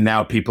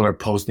now people are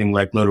posting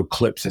like little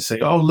clips and say,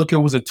 oh, look, it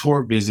was a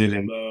tour visit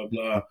and blah,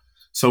 blah.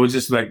 So it's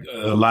just like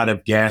a lot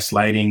of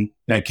gaslighting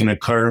that can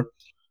occur.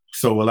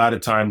 So a lot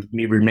of times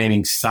me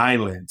remaining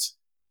silent.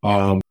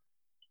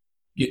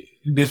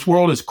 This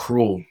world is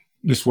cruel.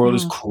 This world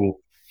is cruel.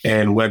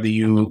 And whether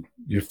you're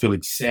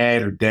feeling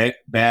sad or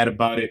bad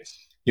about it,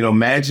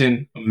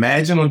 imagine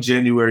on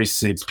January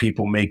 6th,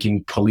 people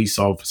making police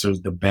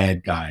officers the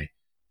bad guy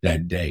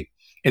that day.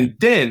 And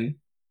then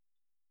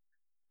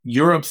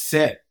you're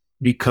upset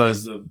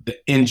because of the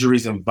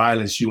injuries and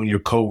violence you and your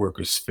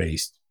coworkers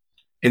faced.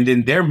 And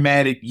then they're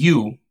mad at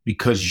you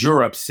because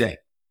you're upset.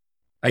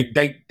 Like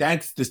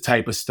that's the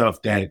type of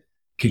stuff that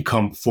can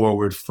come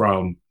forward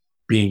from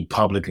being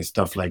public and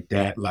stuff like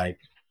that. Like,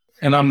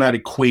 and I'm not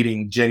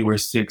equating January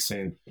 6th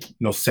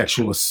and,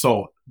 sexual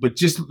assault, but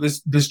just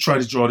let's try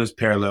to draw this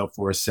parallel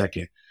for a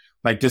second.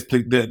 Like just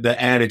the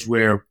adage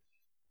where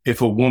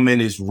if a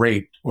woman is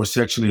raped or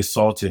sexually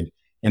assaulted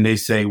and they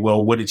say,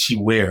 well, what did she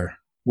wear?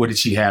 What did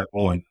she have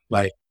on?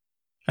 Like,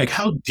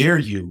 how dare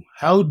you?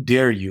 How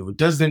dare you? It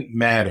doesn't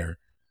matter.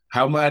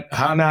 How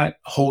not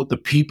hold the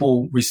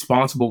people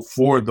responsible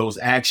for their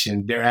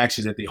actions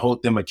that they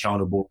hold them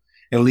accountable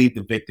and leave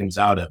the victims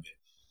out of it.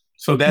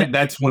 So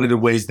that's one of the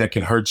ways that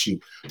can hurt you.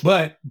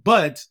 But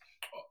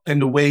on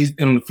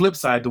the flip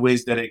side, the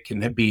ways that it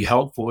can be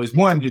helpful is,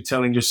 one, you're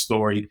telling your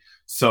story.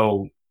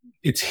 So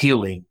it's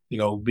healing,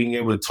 being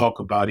able to talk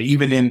about it,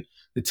 even in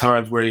the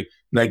times where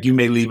like you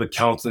may leave a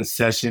counseling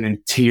session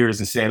in tears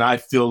and saying, I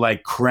feel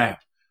like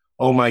crap.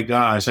 Oh my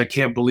gosh, I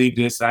can't believe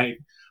this.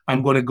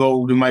 I'm going to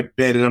go to my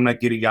bed and I'm not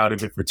getting out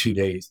of it for 2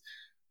 days.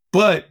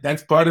 But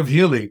that's part of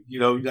healing.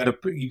 You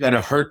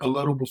gotta hurt a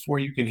little before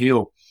you can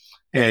heal.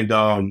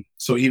 And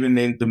so even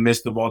in the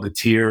midst of all the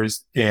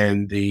tears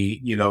and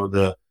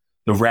the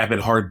rapid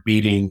heart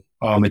beating,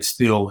 it's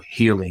still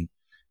healing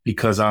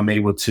because I'm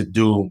able to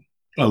do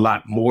a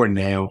lot more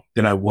now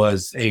than I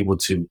was able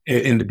to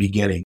in the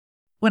beginning.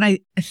 When I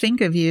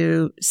think of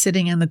you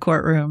sitting in the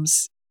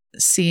courtrooms,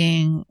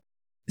 seeing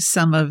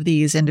some of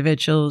these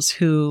individuals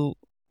who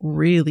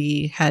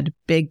really had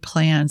big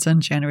plans on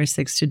January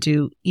 6th to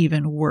do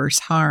even worse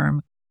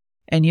harm,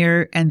 and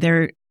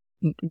they're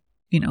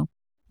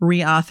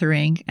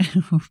reauthoring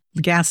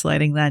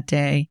gaslighting that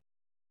day.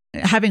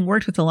 Having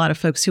worked with a lot of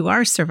folks who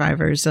are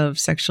survivors of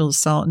sexual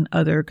assault and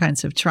other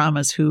kinds of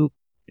traumas who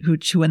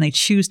when they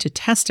choose to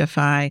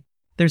testify,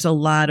 there's a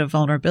lot of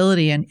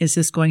vulnerability. And is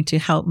this going to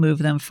help move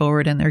them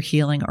forward in their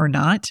healing or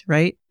not?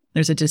 Right?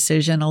 There's a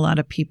decision a lot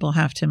of people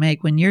have to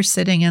make. When you're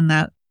sitting in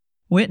that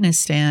witness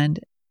stand,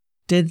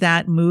 did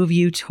that move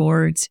you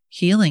towards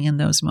healing in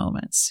those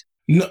moments?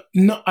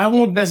 No, I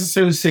won't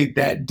necessarily say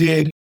that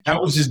did. I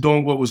was just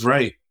doing what was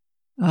right.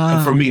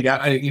 And for me,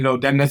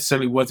 that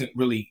necessarily wasn't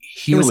really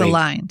healing. It was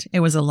aligned.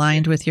 It was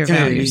aligned with your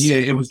values.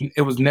 Yeah,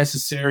 it was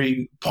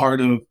necessary part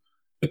of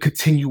a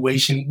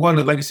continuation,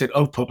 like I said,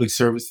 of public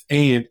service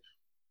and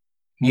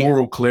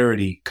moral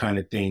clarity kind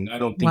of thing. I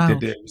don't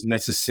think that was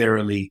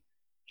necessarily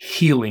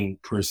healing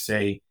per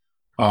se.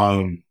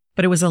 But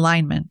it was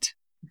alignment.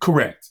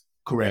 Correct.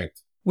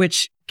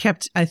 Which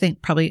kept, I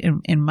think, probably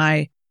in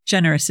my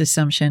generous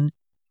assumption,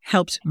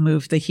 helped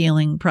move the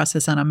healing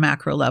process on a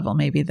macro level.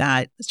 Maybe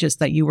that it's just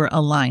that you were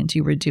aligned.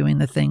 You were doing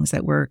the things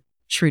that were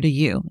true to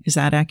you. Is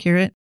that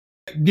accurate?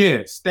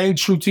 Yeah, staying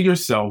true to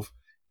yourself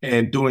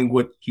and doing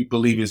what you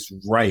believe is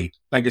right.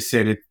 Like I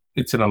said,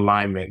 it's an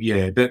alignment.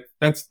 Yeah,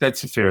 that's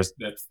fair.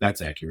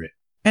 That's accurate.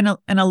 And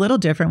a little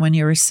different when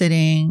you were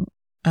sitting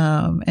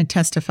and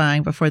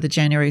testifying before the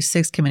January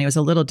 6th committee. It was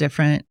a little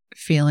different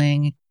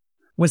feeling.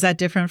 Was that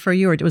different for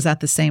you, or was that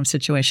the same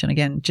situation?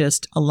 Again,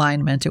 just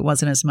alignment. It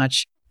wasn't as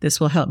much, this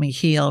will help me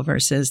heal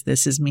versus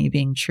this is me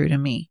being true to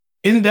me.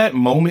 In that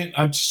moment,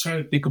 I'm just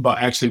trying to think about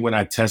actually when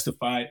I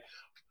testified.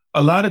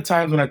 A lot of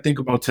times when I think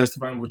about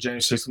testifying with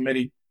January 6th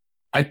committee,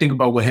 I think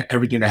about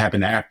everything that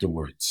happened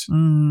afterwards.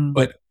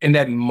 But in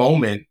that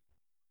moment,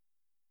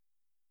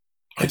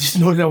 I just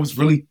know that I was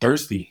really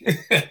thirsty.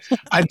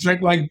 I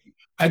drank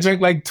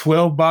like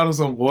 12 bottles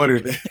of water.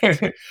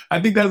 I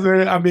think that's where,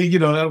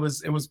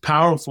 it was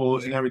powerful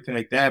and everything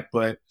like that,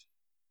 but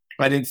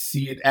I didn't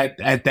see it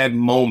at that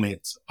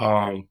moment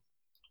on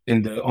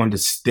the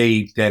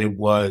stage that it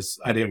was.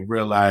 I didn't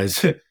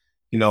realize,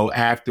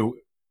 after,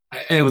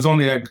 it was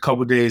only like a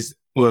couple of days,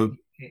 a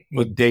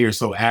day or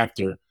so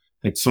after,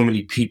 that so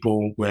many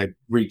people had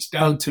reached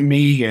out to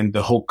me, and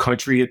the whole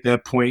country at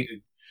that point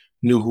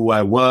knew who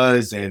I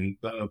was and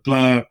blah, blah,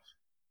 blah.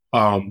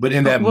 But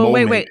in that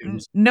moment... Wait.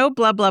 No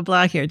blah, blah,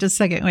 blah here. Just a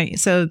second. Wait.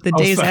 So the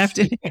days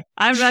after,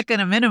 I'm not going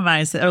to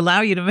minimize it, or allow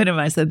you to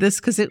minimize that,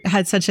 because it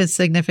had such a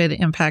significant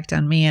impact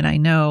on me, and I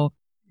know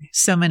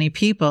so many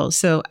people.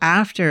 So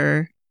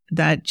after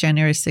that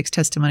January 6th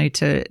testimony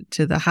to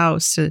the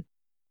House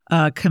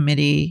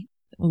committee,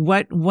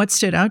 what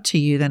stood out to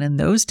you then in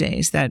those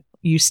days that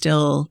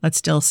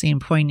still seem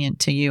poignant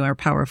to you or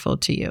powerful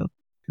to you?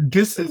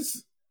 This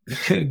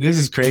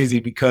is crazy,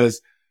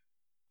 because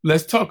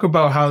let's talk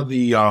about how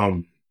the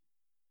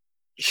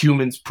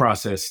humans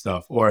process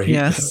stuff, or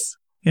yes,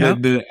 yep.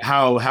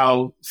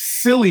 How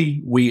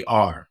silly we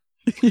are.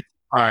 All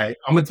right,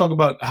 I'm gonna talk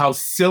about how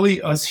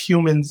silly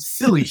humans.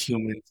 I'm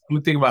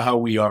gonna think about how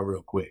we are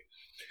real quick.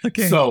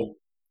 Okay. So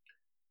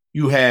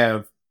you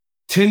have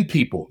 10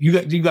 people.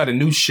 You got a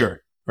new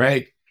shirt,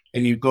 right?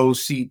 And you go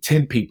see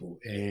 10 people,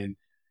 and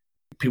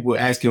people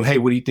ask you, "Hey,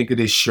 what do you think of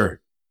this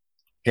shirt?"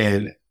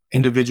 And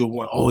individual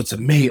one, "Oh, it's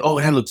amazing. Oh,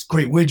 that looks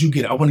great. Where'd you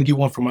get it? I want to get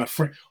one for my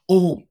friend.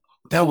 Oh,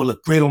 that would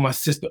look great on my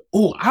sister.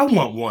 Oh, I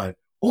want one.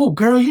 Oh,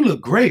 girl, you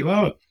look great."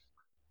 Well,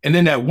 and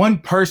then that one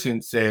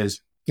person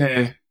says,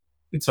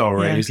 it's all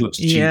right. It looks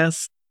cheap.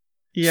 Yes.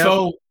 Yep.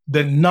 So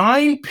the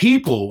 9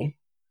 people,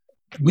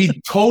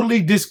 we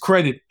totally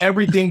discredit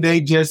everything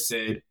they just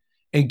said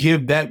and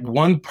give that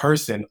one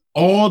person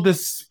all the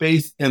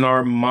space in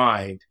our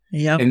mind.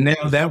 Yep. And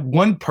now that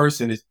one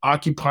person is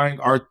occupying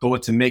our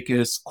thoughts and making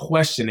us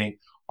questioning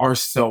our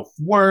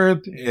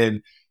self-worth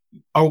and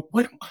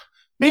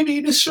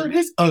maybe this shirt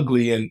is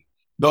ugly, and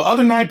the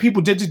other 9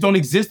 people just don't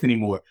exist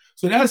anymore.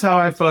 So that's how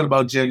I felt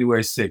about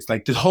January 6th.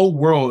 Like the whole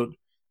world,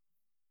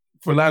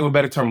 for lack of a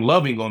better term,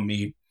 loving on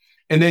me.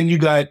 And then you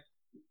got,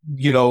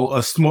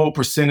 a small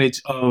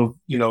percentage of,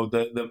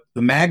 the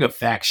MAGA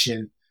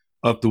faction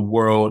of the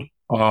world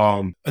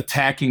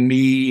attacking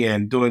me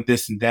and doing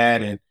this and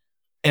that.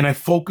 And I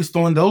focused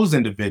on those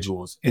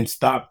individuals and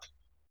stopped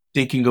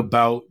thinking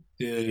about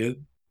the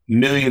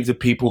millions of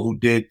people who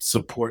did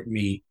support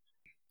me.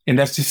 And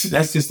that's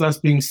just us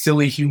being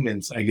silly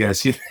humans, I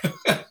guess.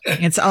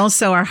 It's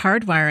also our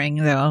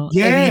hardwiring, though.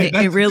 Yeah,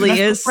 it really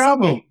is the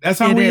problem. That's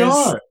how we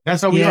are.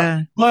 That's how we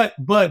are.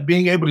 But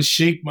being able to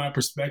shape my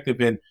perspective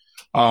and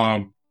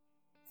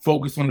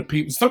focus on the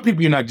people. Some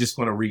people you're not just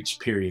going to reach.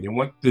 Period.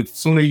 And the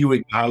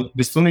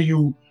sooner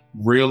you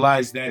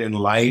realize that in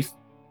life,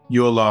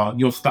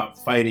 you'll stop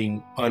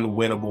fighting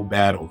unwinnable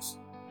battles,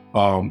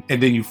 and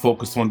then you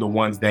focus on the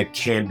ones that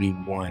can be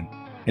won.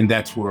 And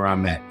that's where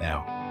I'm at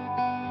now.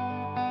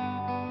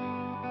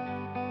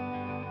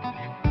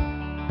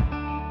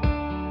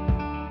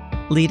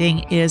 Leading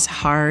is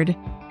hard.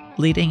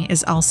 Leading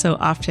is also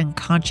often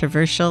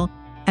controversial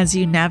as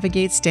you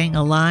navigate staying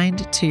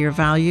aligned to your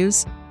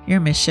values,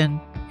 your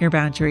mission, your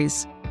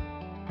boundaries.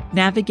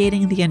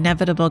 Navigating the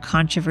inevitable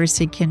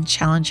controversy can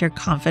challenge your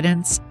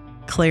confidence,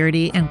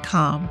 clarity, and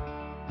calm.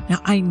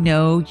 Now, I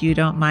know you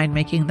don't mind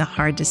making the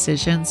hard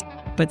decisions,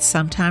 but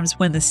sometimes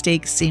when the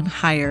stakes seem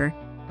higher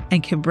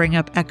and can bring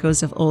up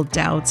echoes of old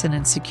doubts and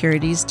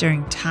insecurities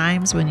during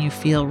times when you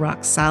feel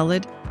rock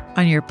solid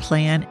on your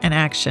plan and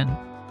action.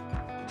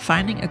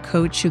 Finding a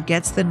coach who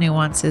gets the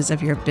nuances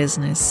of your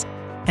business,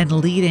 and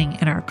leading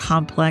in our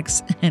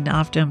complex and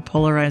often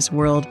polarized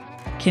world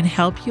can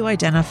help you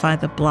identify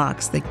the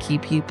blocks that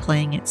keep you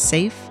playing it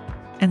safe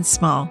and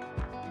small.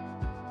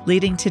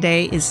 Leading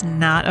today is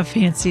not a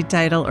fancy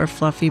title or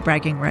fluffy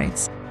bragging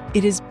rights.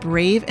 It is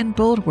brave and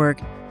bold work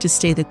to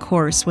stay the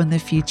course when the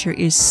future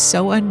is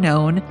so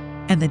unknown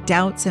and the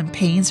doubts and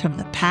pains from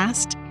the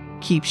past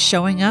keep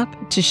showing up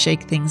to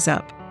shake things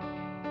up.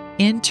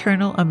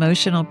 Internal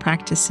emotional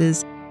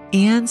practices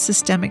and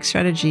systemic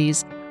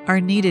strategies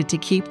are needed to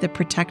keep the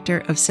protector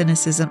of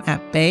cynicism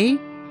at bay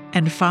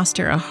and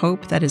foster a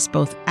hope that is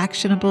both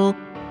actionable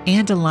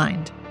and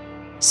aligned.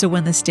 So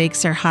when the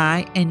stakes are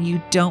high and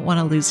you don't want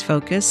to lose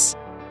focus,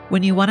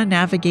 when you want to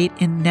navigate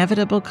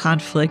inevitable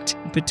conflict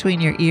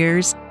between your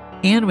ears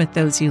and with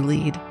those you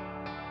lead,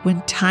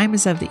 when time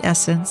is of the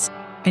essence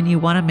and you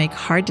want to make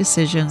hard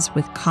decisions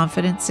with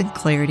confidence and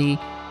clarity,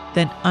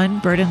 then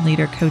Unburdened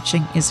Leader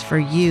Coaching is for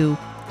you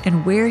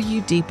and where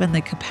you deepen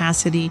the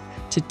capacity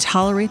to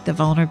tolerate the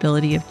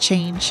vulnerability of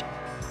change,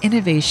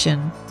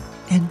 innovation,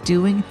 and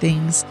doing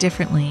things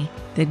differently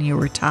than you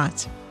were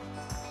taught.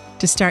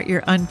 To start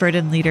your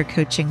Unburdened Leader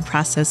Coaching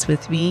process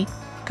with me,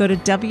 go to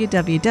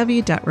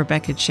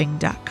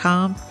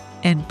www.rebeccaching.com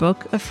and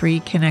book a free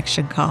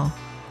connection call.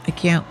 I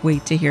can't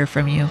wait to hear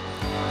from you.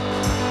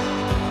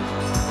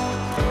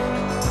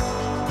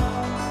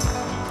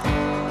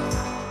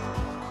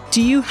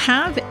 Do you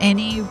have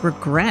any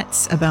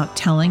regrets about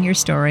telling your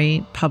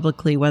story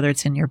publicly, whether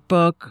it's in your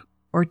book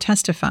or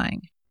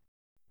testifying?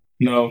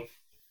 No,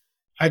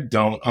 I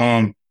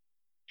don't.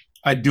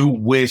 I do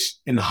wish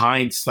in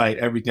hindsight,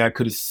 everything I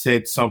could have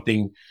said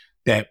something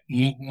that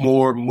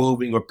more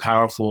moving or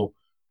powerful,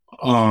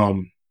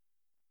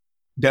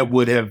 that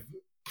would have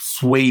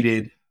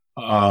swayed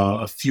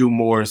a few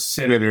more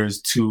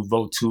senators to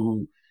vote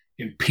to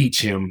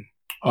impeach him.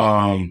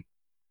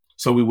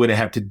 So we wouldn't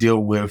have to deal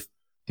with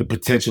the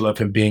potential of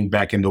him being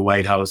back in the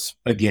White House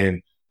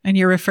again. And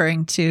you're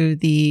referring to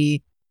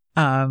the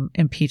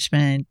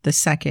impeachment, the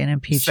second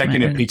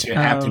impeachment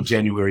after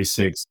January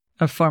 6th.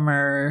 Of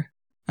former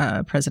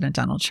President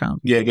Donald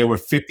Trump. Yeah, there were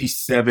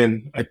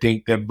 57, I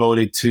think, that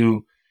voted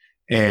to,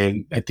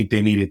 and I think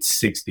they needed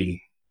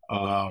 60.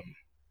 And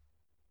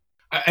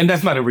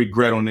that's not a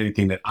regret on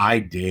anything that I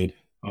did.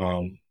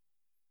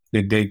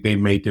 They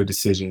made their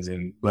decisions,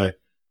 but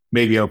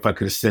maybe if I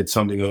could have said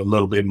something a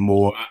little bit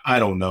more, I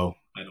don't know.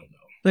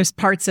 There's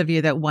parts of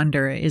you that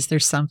wonder, is there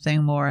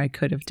something more I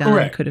could have done,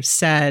 Correct. Could have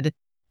said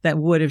that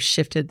would have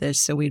shifted this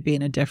so we'd be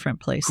in a different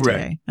place Correct.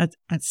 today?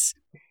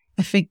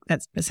 I think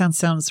that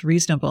sounds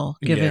reasonable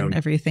given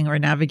everything we're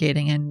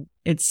navigating, and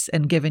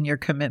given your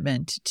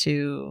commitment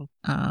to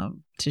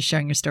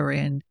sharing your story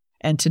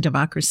and to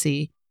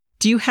democracy.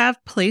 Do you have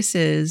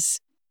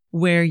places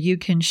where you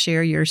can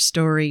share your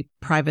story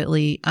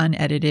privately,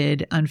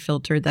 unedited,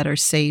 unfiltered, that are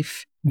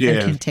safe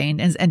and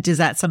contained? And is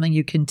that something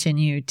you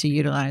continue to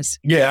utilize?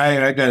 Yeah,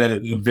 I got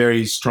a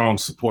very strong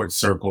support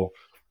circle.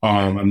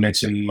 I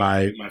mentioned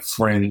my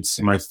friends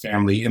and my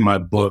family in my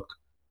book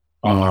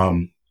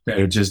that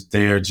are just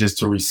there just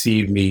to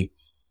receive me,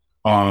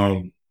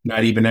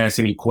 not even ask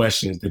any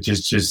questions, that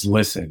just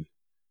listen.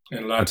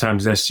 And a lot of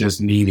times that's just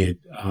needed.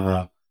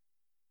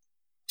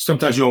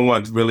 Sometimes you don't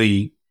want to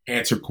really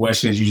answer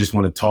questions. You just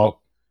want to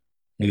talk.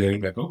 And then you're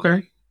like,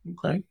 okay,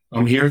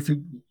 I'm here if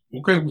you,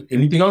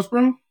 anything else,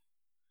 bro?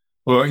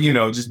 Or,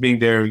 just being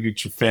there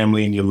with your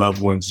family and your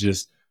loved ones,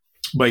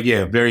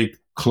 very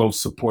close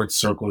support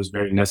circle is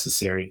very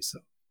necessary. So,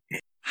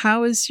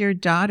 how is your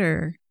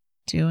daughter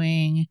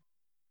doing?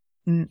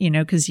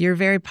 Because you're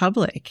very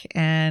public,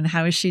 and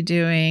how is she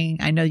doing?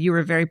 I know you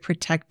were very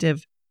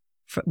protective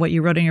for what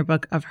you wrote in your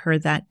book of her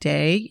that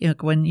day,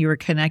 when you were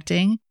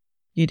connecting.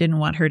 You didn't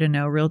want her to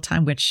know real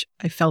time, which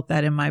I felt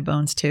that in my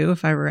bones too,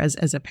 if I were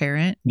as a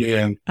parent.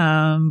 Yeah.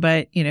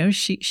 But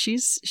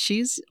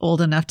she's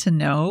old enough to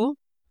know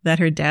that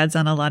her dad's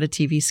on a lot of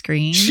TV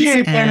screens. She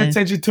ain't paying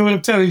attention to it.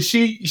 I'm telling you,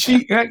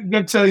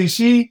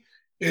 she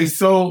is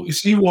so,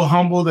 she will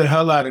humble the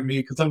hell out of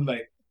me, because I'm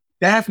like,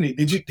 Daphne,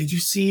 did you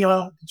see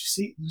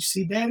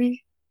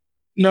Daddy?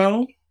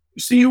 No.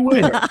 See you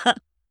where?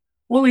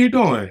 What were you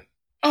doing?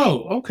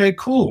 Oh, okay,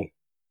 cool.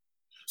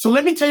 So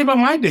let me tell you about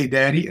my day,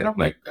 Daddy. And I'm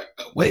like,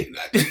 wait.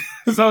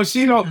 So it's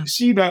not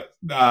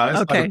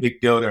a big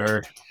deal to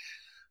her.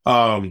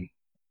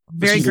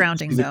 Very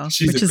grounding though,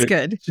 which is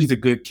good. She's a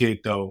good kid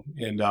though.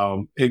 And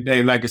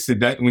like I said,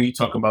 that when you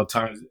talk about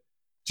times,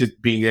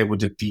 just being able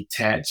to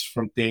detach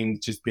from things,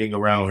 just being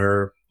around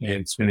her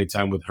and spending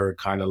time with her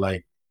kind of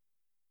like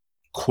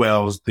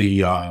quells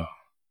the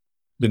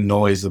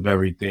noise of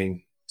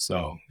everything.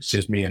 So it's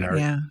just me and her.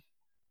 Yeah.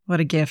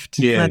 What a gift.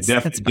 Yeah,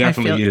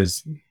 definitely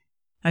is.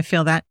 I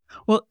feel that.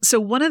 Well, so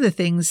one of the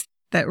things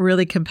that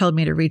really compelled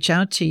me to reach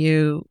out to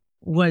you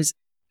was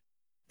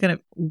kind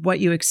of what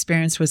you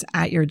experienced was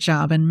at your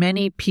job. And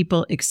many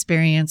people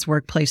experience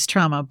workplace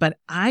trauma, but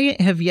I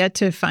have yet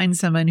to find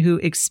someone who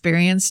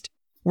experienced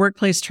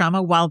workplace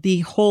trauma while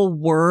the whole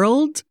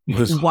world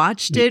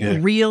watched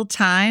it real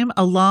time,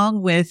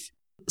 along with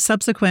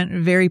subsequent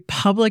very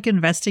public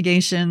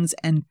investigations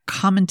and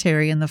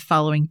commentary in the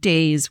following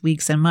days,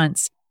 weeks, and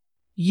months,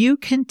 you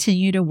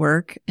continue to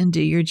work and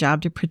do your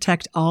job to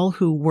protect all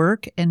who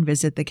work and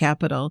visit the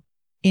Capitol,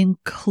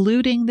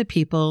 including the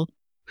people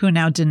who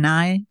now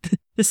deny,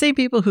 the same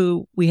people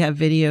who we have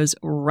videos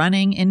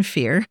running in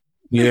fear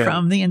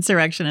from the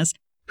insurrectionists,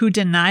 who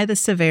deny the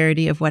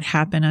severity of what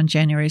happened on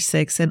January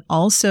 6th and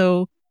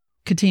also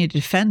continue to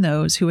defend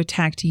those who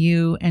attacked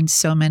you and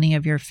so many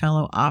of your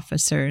fellow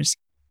officers.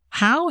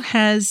 How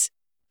has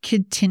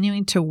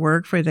continuing to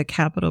work for the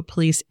Capitol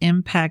Police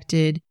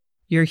impacted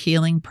your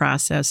healing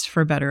process,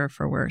 for better or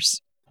for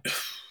worse?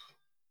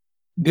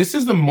 This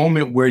is the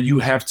moment where you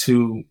have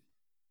to.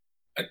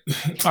 All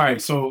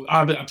right, so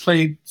I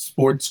played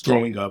sports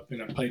growing up,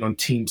 and I played on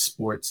team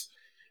sports,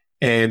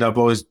 and I've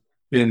always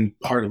been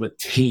part of a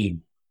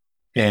team,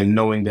 and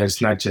knowing that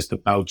it's not just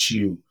about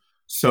you.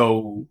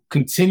 So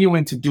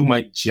continuing to do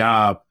my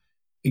job,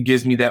 it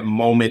gives me that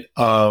moment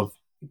of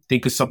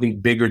think of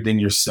something bigger than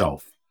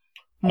yourself.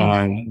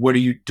 What are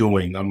you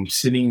doing? I'm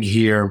sitting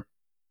here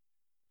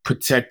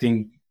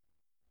protecting,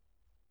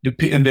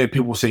 and then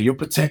people say, you're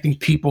protecting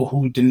people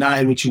who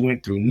denied what you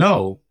went through.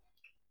 No,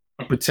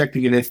 I'm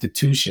protecting an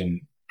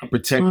institution. I'm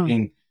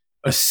protecting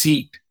a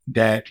seat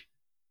that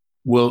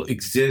will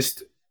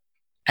exist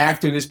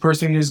after this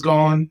person is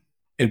gone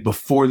and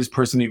before this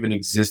person even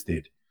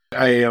existed.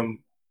 I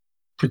am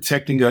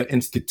protecting an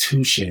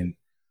institution,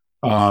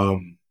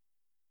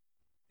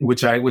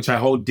 which I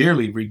hold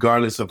dearly,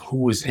 regardless of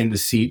who is in the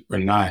seat or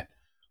not.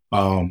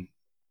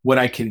 What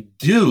I can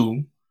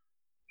do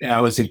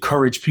now is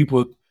encourage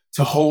people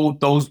to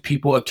hold those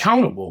people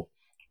accountable.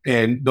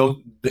 And the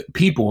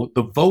people,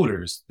 the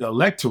voters, the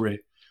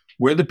electorate,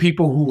 we're the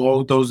people who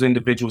hold those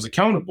individuals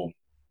accountable.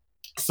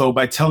 So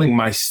by telling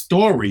my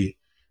story,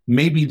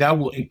 maybe that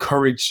will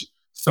encourage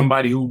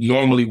somebody who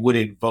normally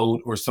wouldn't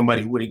vote or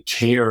somebody who wouldn't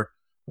care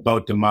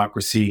about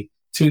democracy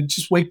to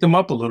just wake them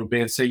up a little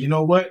bit and say, you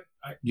know what?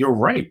 You're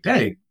right.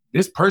 Dang,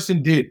 this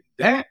person did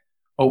that.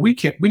 Oh, we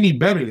need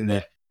better than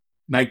that.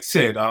 Like I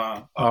said,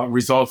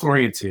 results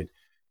oriented.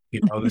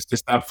 Let's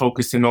just stop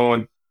focusing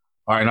on,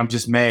 all right, I'm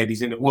just mad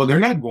he's in it. Well, they're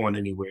not going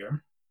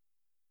anywhere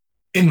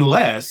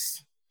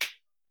unless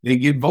they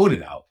get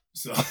voted out.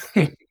 So,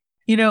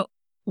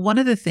 one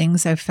of the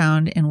things I've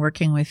found in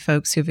working with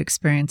folks who've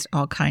experienced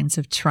all kinds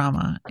of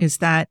trauma is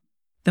that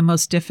the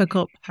most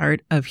difficult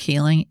part of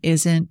healing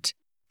isn't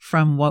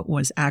from what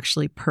was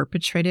actually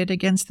perpetrated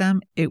against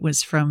them. It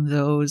was from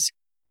those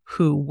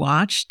who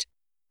watched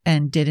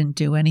and didn't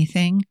do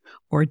anything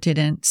or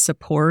didn't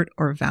support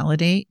or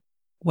validate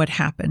what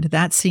happened.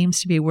 That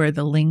seems to be where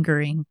the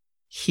lingering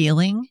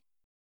healing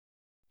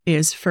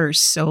is for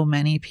so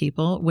many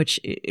people, which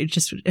it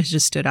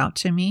just stood out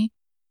to me.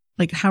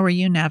 Like, how are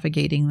you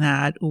navigating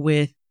that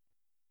with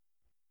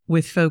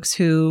folks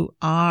who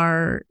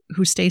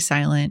stay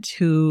silent,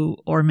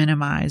 or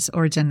minimize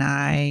or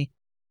deny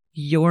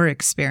your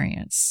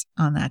experience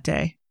on that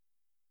day?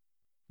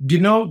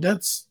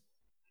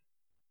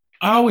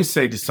 I always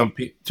say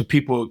to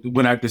people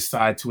when I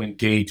decide to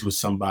engage with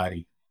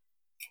somebody,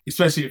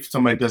 especially if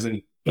somebody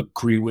doesn't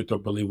agree with or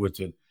believe with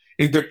it,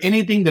 is there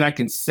anything that I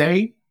can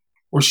say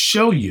or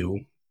show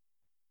you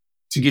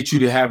to get you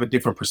to have a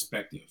different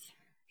perspective?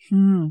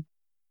 And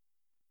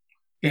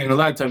a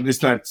lot of times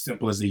it's not as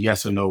simple as a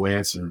yes or no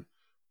answer,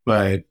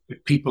 but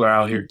if people are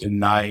out here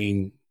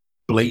denying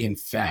blatant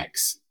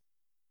facts,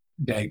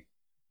 that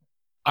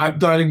I'm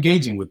not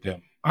engaging with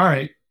them. All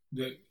right.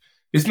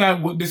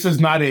 This is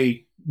not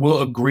a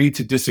we'll agree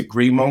to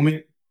disagree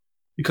moment,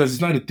 because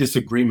it's not a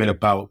disagreement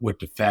about what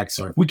the facts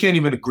are. If we can't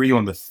even agree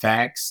on the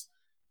facts,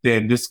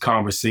 then this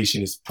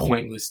conversation is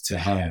pointless to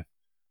have.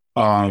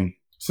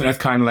 So that's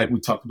kind of like we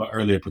talked about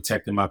earlier,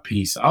 protecting my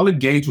peace. I'll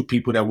engage with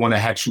people that want to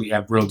actually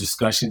have real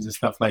discussions and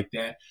stuff like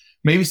that.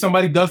 Maybe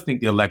somebody does think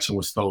the election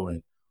was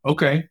stolen.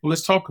 Okay, well,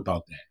 let's talk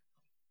about that.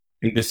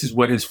 And this is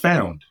what is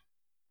found.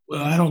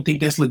 Well, I don't think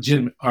that's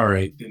legitimate. All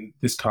right, then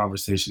this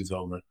conversation's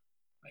over.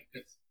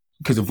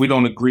 Because if we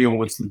don't agree on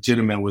what's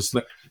legitimate,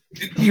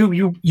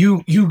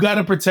 you got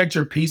to protect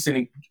your peace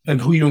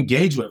and who you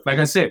engage with. Like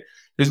I said,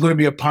 there's going to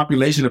be a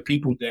population of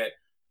people that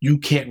you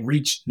can't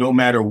reach no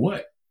matter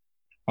what.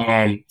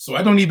 So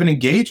I don't even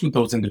engage with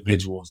those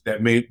individuals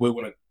that may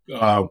want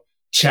to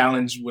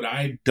challenge what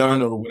I've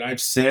done or what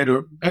I've said,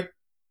 or I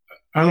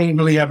don't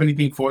really have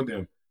anything for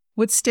them.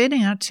 What's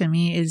standing out to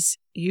me is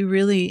you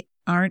really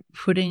aren't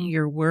putting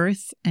your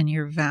worth and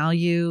your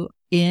value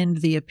in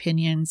the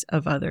opinions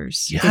of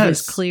others. Yes. It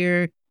is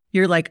clear.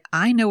 You're like,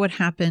 I know what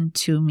happened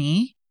to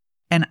me,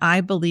 and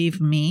I believe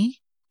me,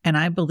 and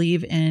I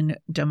believe in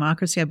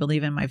democracy. I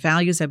believe in my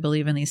values. I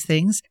believe in these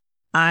things.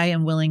 I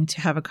am willing to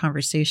have a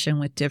conversation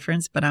with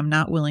difference, but I'm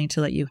not willing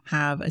to let you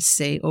have a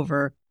say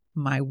over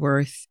my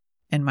worth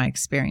and my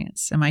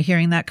experience. Am I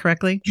hearing that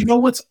correctly? You know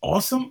what's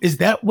awesome is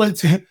that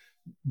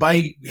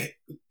by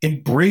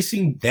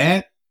embracing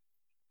that,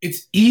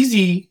 it's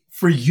easy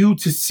for you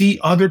to see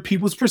other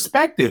people's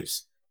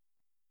perspectives.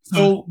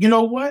 So, you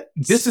know what?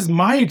 This is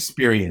my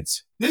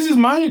experience.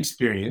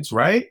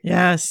 Right?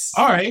 Yes.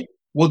 All right.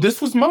 well,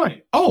 this was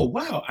mine. Oh,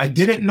 wow. I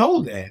didn't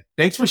know that.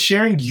 Thanks for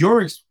sharing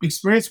your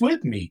experience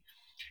with me.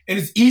 And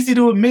it's easy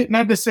to admit,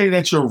 not to say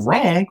that you're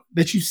wrong,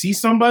 that you see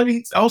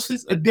somebody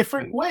else's a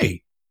different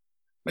way.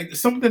 Like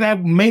something I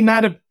may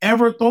not have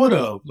ever thought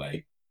of.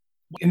 Like,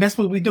 and that's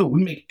what we do.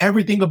 We make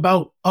everything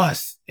about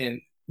us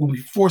and we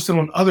force it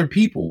on other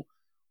people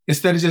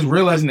instead of just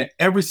realizing that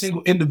every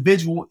single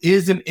individual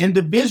is an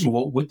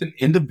individual with an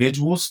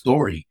individual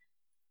story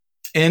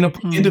and an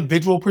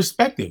individual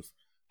perspective.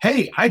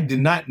 Hey, I did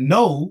not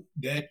know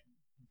that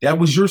that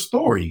was your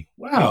story.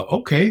 Wow.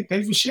 Okay.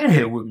 Thanks for sharing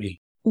it with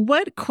me.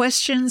 What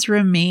questions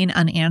remain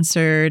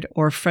unanswered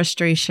or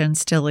frustrations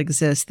still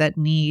exist that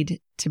need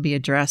to be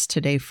addressed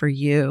today for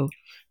you?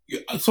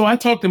 So I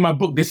talked in my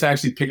book, this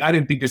actually picked, I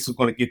didn't think this was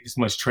going to get this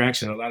much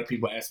traction. A lot of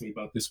people asked me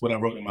about this, what I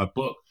wrote in my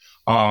book,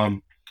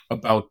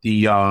 about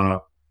the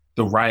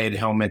riot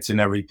helmets and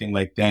everything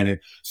like that. And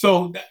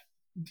so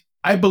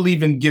I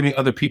believe in giving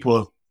other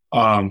people,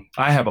 I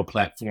have a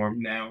platform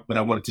now, but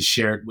I wanted to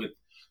share it with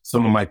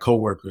some of my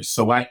coworkers.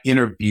 So I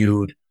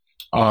interviewed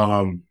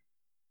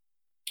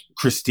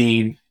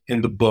Christine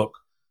in the book,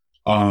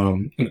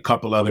 and a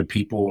couple other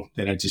people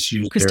that I just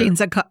used. Christine's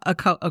a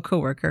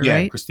coworker, yeah,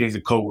 right? Christine's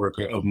a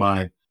coworker of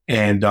mine,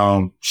 and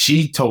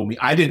she told me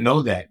I didn't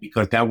know that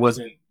because that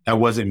wasn't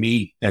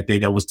me that day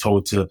that was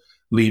told to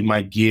leave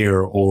my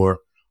gear or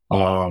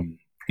on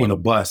a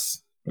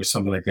bus or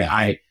something like that.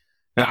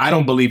 I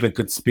don't believe in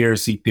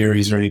conspiracy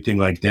theories or anything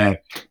like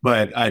that,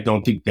 but I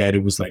don't think that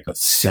it was like a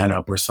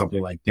setup or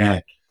something like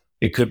that.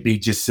 It could be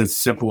just as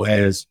simple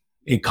as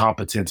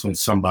incompetence on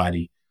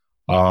somebody.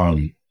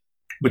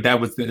 But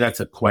that's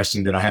a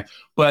question that I have.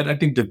 But I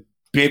think the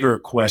bigger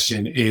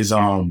question is,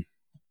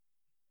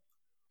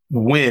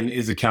 when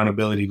is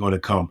accountability going to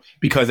come?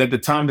 Because at the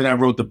time that I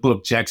wrote the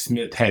book, Jack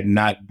Smith had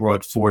not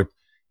brought forth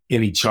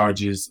any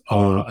charges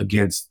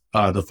against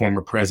the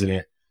former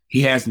president.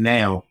 He has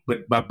now,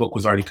 but my book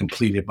was already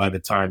completed by the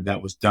time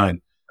that was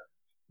done.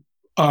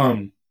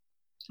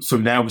 So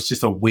now it's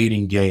just a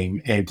waiting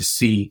game and to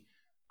see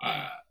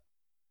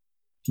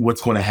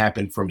what's going to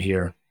happen from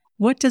here.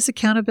 What does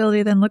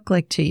accountability then look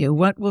like to you?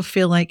 What will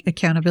feel like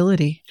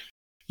accountability?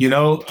 You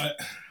know,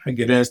 I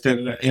get asked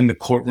that in the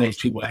courtrooms.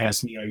 People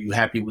ask me, "Are you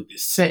happy with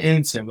this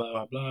sentence?" and blah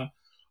blah blah.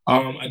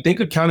 I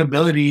think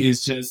accountability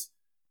is just,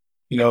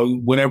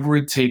 whatever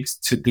it takes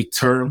to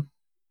deter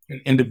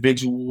an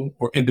individual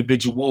or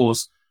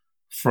individuals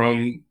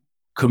from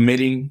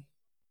committing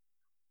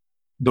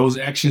those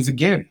actions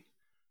again.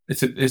 I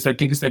think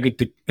it's like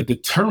a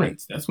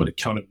deterrence. That's what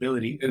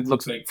accountability it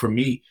looks like for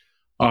me.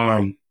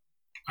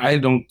 I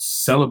don't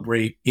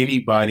celebrate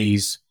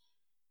anybody's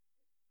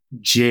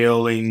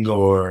jailing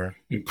or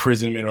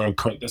imprisonment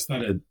that's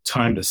not a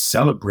time to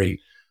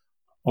celebrate.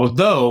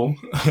 Although,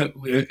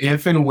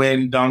 if and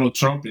when Donald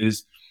Trump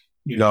is,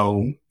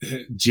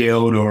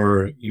 jailed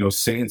or,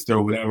 sentenced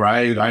or whatever,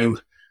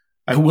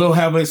 I will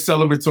have a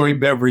celebratory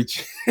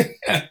beverage.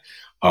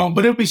 But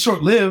it'll be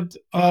short lived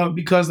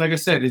because, like I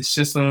said, it's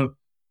just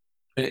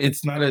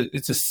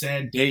it's a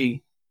sad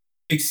day,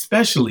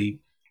 especially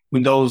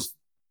when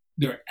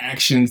their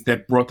actions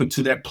that brought them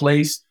to that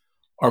place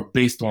are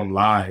based on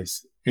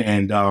lies.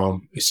 And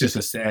it's just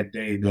a sad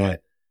day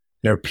that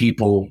there are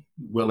people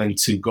willing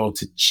to go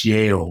to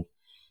jail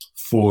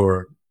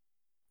for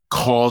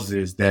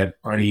causes that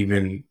aren't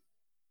even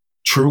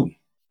true.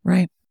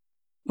 Right.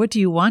 What do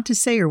you want to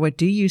say, or what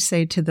do you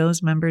say to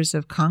those members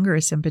of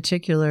Congress in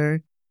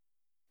particular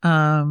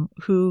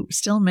who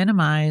still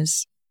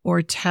minimize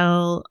or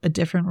tell a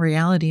different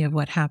reality of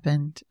what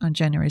happened on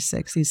January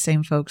 6th? These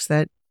same folks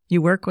that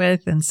you work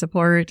with and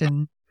support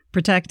and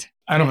protect.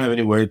 I don't have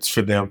any words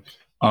for them.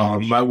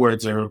 My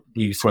words are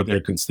for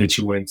their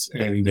constituents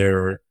and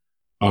their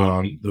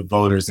the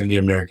voters and the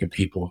American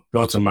people.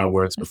 Those are my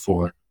words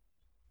before.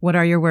 What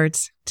are your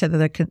words to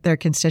their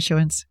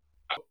constituents?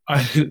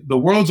 The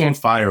world's on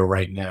fire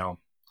right now,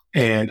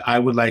 and I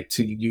would like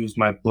to use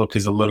my book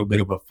as a little bit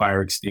of a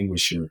fire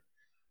extinguisher.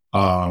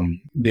 The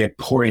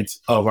importance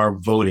of our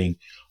voting.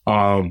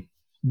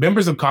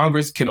 Members of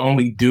Congress can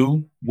only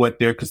do what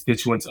their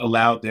constituents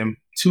allow them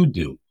to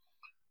do.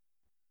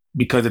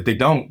 Because if they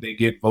don't, they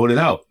get voted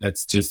out.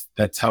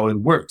 That's how it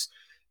works.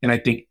 And I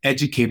think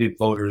educated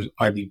voters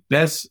are the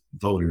best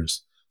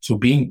voters. So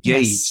be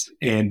engaged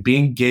and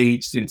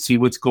see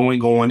what's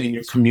going on in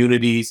your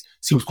communities,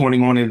 see what's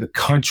going on in the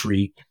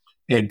country,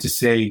 and to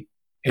say,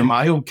 am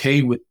I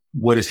okay with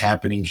what is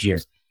happening here?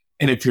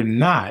 And if you're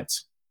not,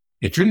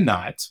 then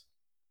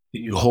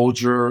you hold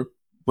your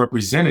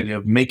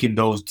representative making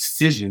those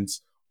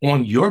decisions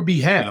on your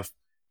behalf,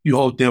 you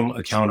hold them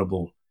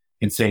accountable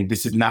and saying,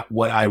 this is not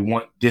what I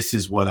want, this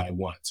is what I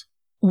want.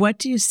 What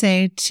do you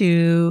say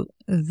to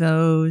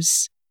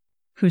those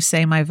who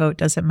say my vote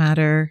doesn't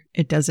matter,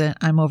 it doesn't,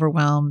 I'm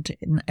overwhelmed,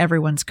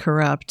 everyone's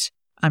corrupt,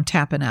 I'm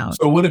tapping out?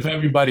 So what if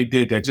everybody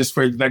did that? Just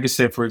for, like I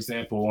said, for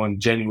example, on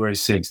January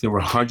 6th, there were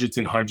hundreds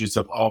and hundreds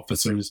of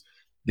officers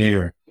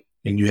there,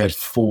 and you had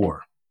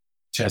 4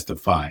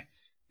 testify.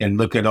 And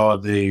look at all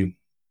the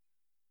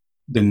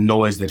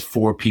noise that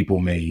 4 people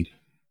made.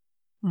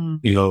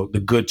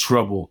 The good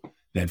trouble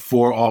that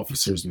 4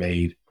 officers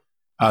made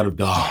out of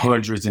the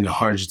hundreds and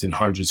hundreds and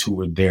hundreds who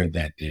were there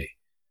that day.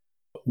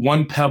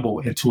 One pebble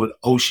into an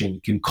ocean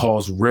can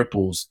cause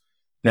ripples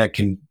that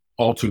can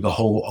alter the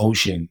whole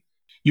ocean.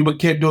 You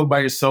can't do it by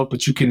yourself,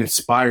 but you can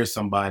inspire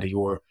somebody,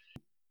 or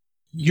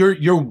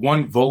your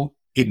one vote,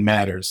 it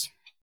matters.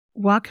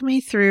 Walk me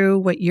through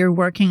what you're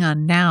working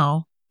on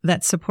now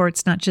that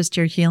supports not just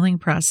your healing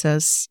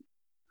process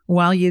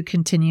while you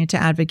continue to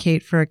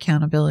advocate for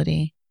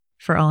accountability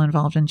for all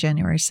involved in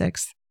January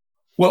 6th.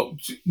 Well,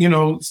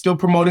 still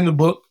promoting the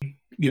book,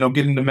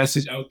 getting the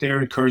message out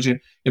there, encouraging.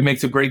 It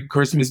makes a great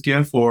Christmas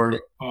gift,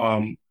 or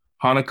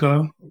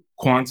Hanukkah,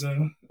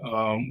 Kwanzaa,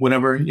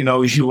 whatever,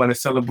 if you want to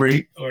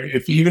celebrate, or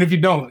even if you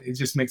don't, it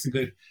just makes a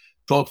good,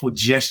 thoughtful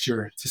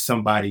gesture to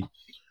somebody.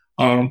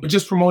 But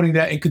just promoting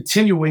that and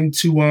continuing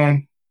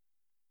to,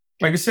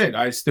 like I said,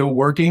 I still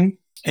working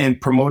and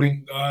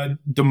promoting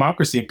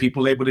democracy and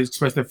people able to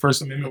express their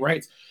First Amendment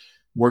rights,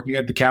 working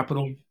at the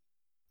Capitol.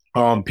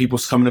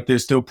 People's coming up there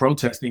still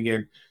protesting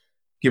and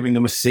giving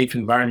them a safe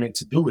environment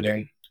to do it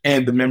in,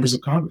 and the members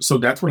of Congress. So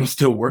that's what I'm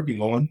still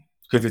working on,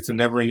 because it's a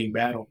never-ending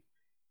battle.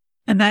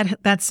 And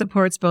that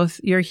supports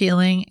both your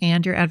healing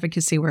and your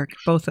advocacy work,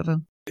 both of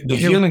them. The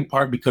healing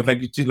part, because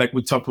like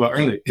we talked about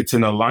earlier, it's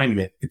an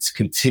alignment. It's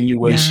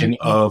continuation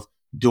of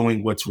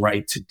doing what's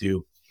right to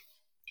do.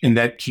 And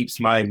that keeps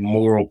my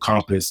moral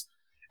compass.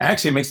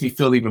 Actually, it makes me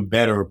feel even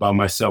better about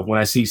myself when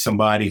I see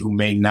somebody who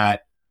may not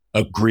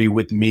agree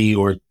with me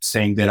or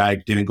saying that I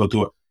didn't go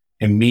through it,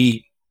 and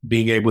me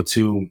being able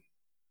to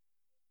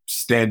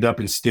stand up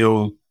and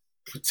still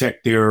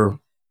protect their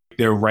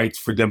rights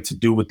for them to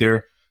do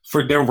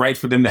for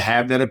them to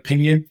have that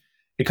opinion.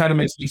 It kind of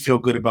makes me feel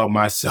good about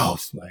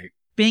myself. Like,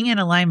 being in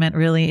alignment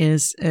really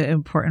is an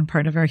important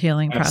part of our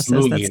healing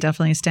process. That's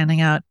definitely standing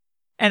out.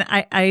 And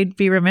I'd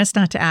be remiss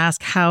not to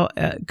ask, how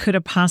could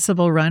a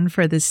possible run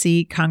for the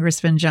seat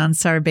Congressman John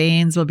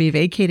Sarbanes will be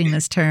vacating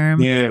this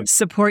term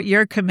support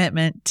your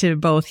commitment to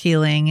both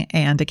healing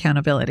and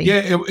accountability?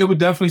 Yeah, it would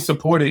definitely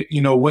support it.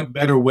 What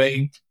better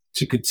way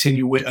to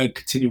continue a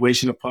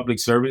continuation of public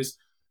service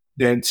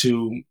than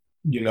to,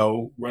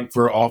 run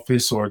for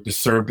office or to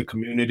serve the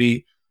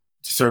community,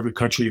 to serve the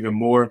country even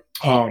more.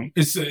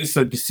 It's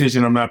a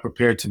decision I'm not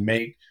prepared to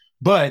make,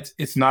 but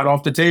it's not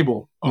off the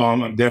table.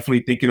 I'm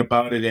definitely thinking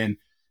about it, and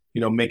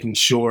making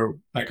sure,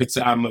 like I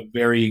said, I'm a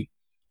very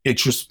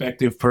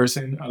introspective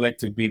person. I like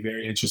to be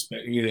very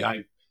introspective.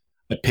 I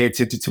pay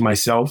attention to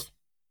myself,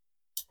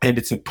 and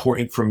it's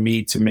important for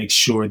me to make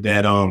sure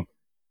that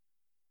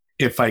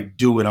if I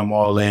do it, I'm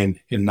all in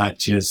and not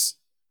just,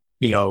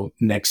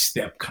 next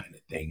step kind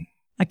of thing.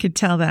 I could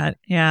tell that.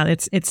 Yeah,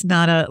 it's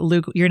not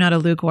you're not a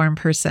lukewarm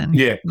person.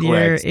 Yeah,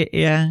 correct.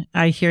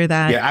 I hear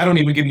that. Yeah, I don't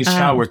even get in the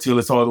shower till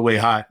it's all the way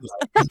hot.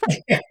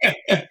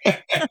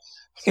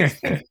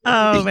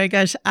 Oh my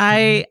gosh.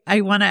 I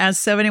want to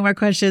ask so many more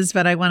questions,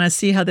 but I want to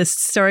see how this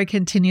story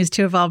continues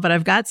to evolve. But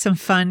I've got some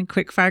fun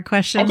quick fire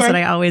questions that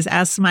I always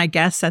ask my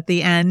guests at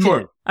the end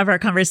of our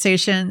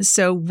conversation.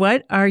 So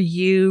what are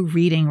you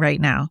reading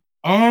right now?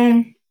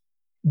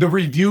 The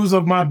reviews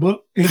of my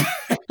book.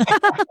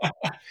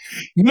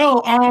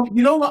 No,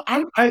 you know what?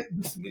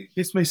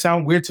 This may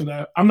sound weird to me.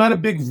 I'm not a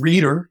big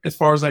reader as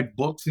far as like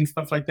books and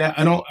stuff like that.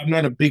 I'm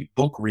not a big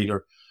book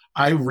reader.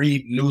 I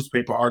read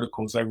newspaper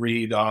articles. I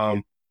read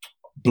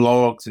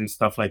blogs and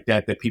stuff like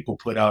that people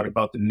put out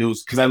about the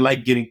news, because I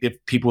like getting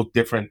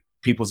different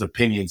people's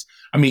opinions.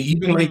 I mean,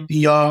 even like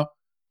the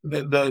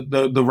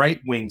right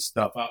wing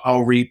stuff,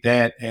 I'll read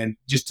that, and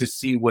just to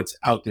see what's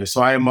out there.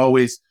 So I am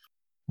always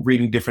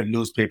reading different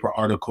newspaper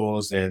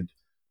articles and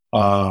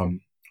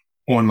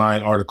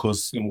online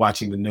articles and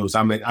watching the news.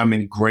 I'm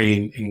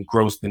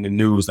engrossed in the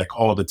news like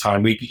all the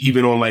time.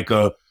 Even on like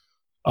a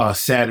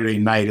Saturday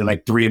night at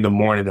like 3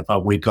 a.m, if I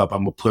wake up,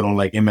 I'm gonna put on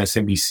like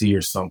MSNBC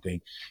or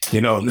something.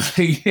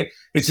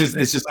 It's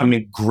just I'm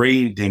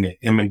ingrained in it.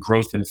 I'm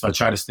engrossed in it. So I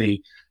try to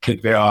stay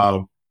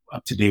up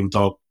to date with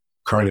all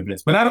current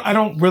events. But I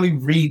don't really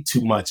read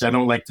too much. I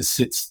don't like to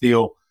sit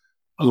still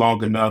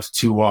long enough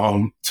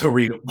to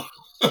read a book.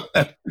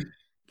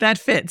 That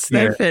fits.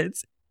 That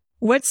fits.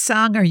 What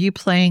song are you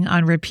playing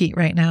on repeat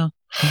right now?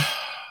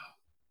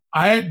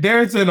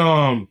 There's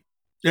a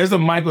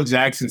Michael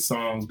Jackson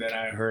song that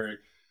I heard,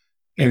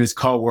 and it's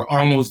called "We're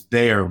Almost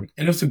There,"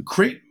 and it's a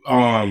great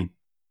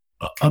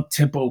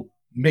up-tempo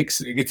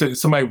mix.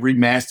 Somebody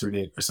remastered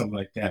it or something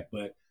like that.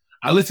 But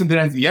I listened to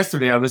that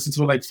yesterday. I listened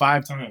to it like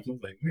 5 times. I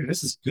was like, man,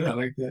 this is good. I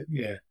like that.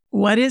 Yeah.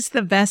 What is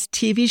the best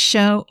TV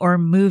show or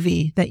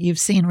movie that you've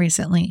seen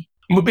recently?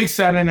 I'm a big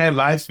Saturday Night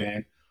Live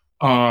fan.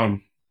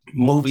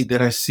 Movie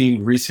that I've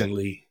seen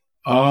recently.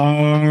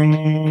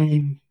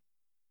 And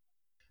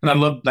I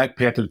love Black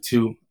Panther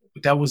 2.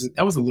 But that was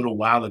a little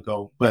while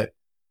ago, but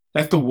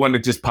that's the one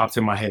that just pops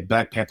in my head.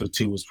 Black Panther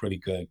 2 was pretty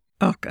good.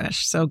 Oh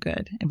gosh, so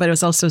good. But it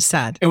was also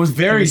sad. It was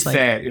very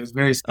sad. It was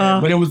very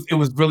sad. But it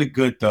was really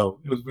good though.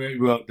 It was very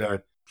well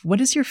done.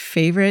 What is your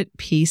favorite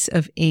piece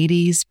of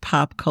 80s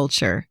pop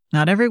culture?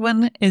 Not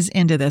everyone is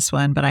into this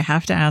one, but I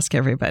have to ask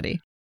everybody.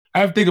 I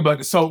have to think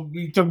about it. So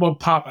we talk about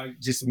pop. I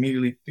just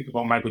immediately think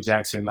about Michael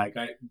Jackson. Like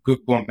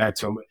going back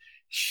to him,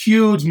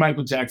 huge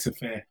Michael Jackson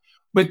fan.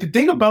 But the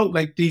thing about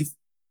like the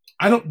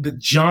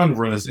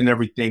genres and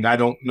everything, I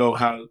don't know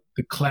how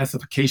the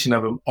classification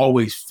of them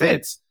always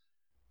fits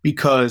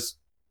because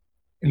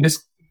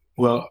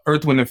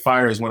Earth, Wind, and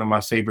Fire is one of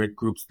my favorite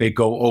groups. They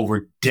go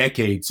over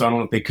decades. So I don't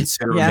know if they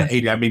consider them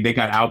the 80s. I mean, they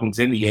got albums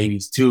in the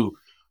 80s too.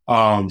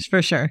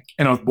 For sure.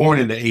 And I was born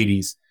in the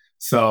 80s.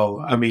 So,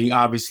 I mean,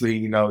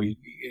 obviously,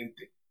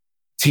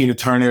 Tina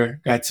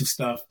Turner got some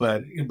stuff,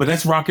 but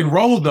that's rock and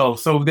roll though.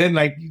 So then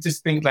like, you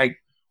just think like,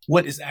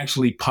 what is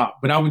actually pop?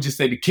 But I would just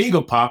say the king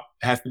of pop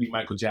has to be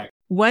Michael Jackson.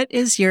 What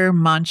is your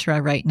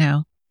mantra right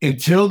now?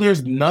 Until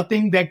there's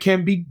nothing that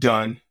can be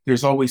done,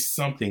 there's always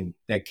something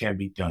that can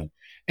be done.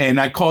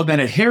 And I call that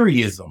a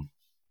Harryism.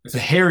 It's a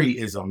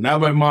Harryism, not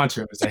my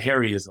mantra. It's a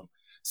Harryism.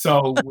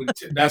 So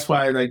that's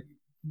why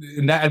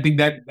I think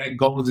that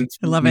goes into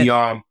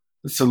the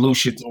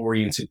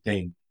solutions-oriented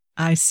thing.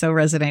 I so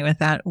resonate with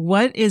that.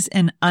 What is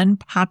an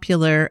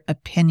unpopular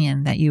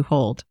opinion that you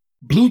hold?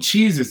 Blue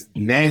cheese is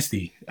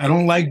nasty. I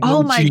don't like blue cheese.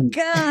 Oh my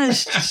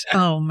gosh.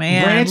 Oh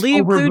man. Ranch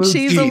Leave blue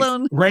cheese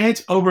alone.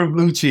 Ranch over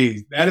blue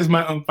cheese. That is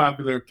my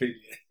unpopular opinion.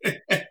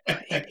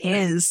 It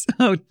is.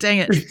 Oh,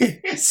 dang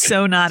it.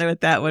 So not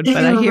with that one, but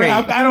I hear you.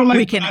 I don't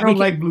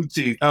like blue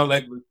cheese. I don't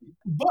like blue cheese.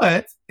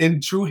 But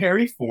in true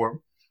Harry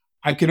form,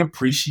 I can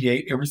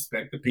appreciate and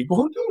respect the people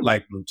who do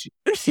like blue cheese.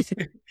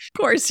 Of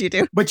course you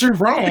do. But you're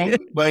wrong.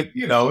 But,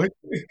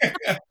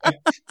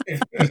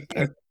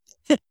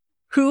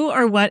 Who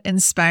or what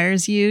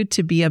inspires you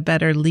to be a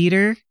better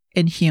leader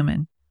and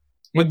human?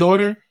 My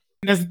daughter.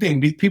 That's the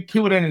thing.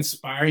 People that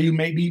inspire you,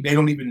 maybe they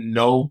don't even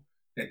know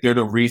that they're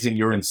the reason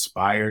you're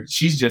inspired.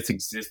 She's just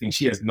existing.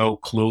 She has no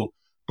clue.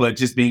 But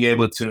just being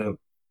able to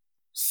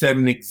set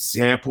an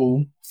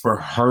example for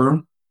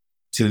her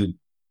to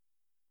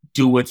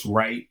do what's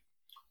right,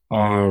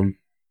 and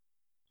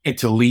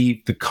to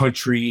leave the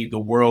country, the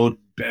world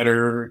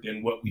better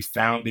than what we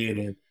found it,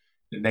 and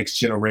the next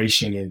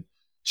generation. And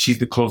she's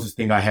the closest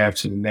thing I have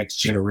to the next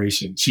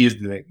generation. She is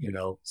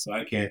so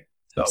I can't.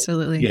 So,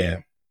 absolutely. Yeah.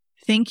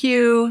 Thank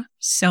you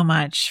so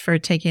much for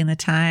taking the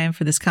time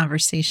for this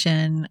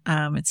conversation.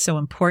 It's so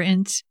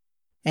important.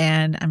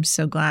 And I'm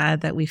so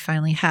glad that we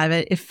finally have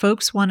it. If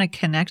folks want to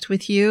connect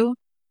with you,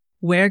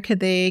 where could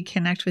they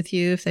connect with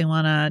you if they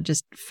want to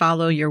just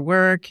follow your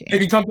work? They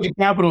can come to the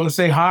Capitol and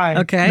say hi.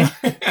 Okay.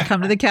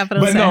 Come to the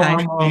Capitol and say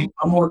hi.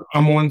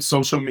 I'm on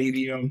social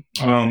media,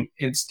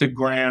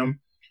 Instagram,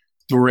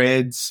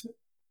 Threads,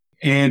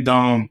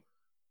 and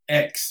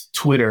X,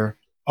 Twitter,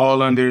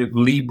 all under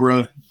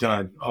Libra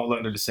Dunn, all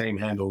under the same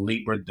handle,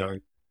 Libra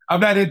Dunn. I'm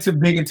not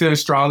big into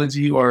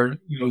astrology or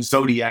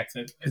zodiac.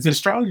 It's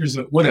astrologers,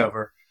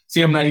 whatever.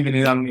 See, I don't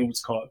know what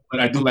it's called, but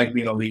I do like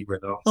being a Libra,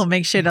 though. Well,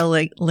 make sure to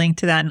link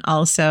to that and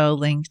also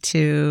link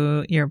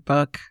to your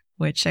book,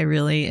 which I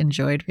really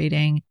enjoyed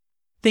reading.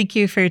 Thank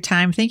you for your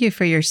time. Thank you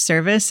for your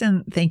service.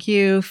 And thank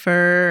you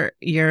for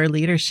your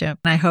leadership.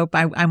 I hope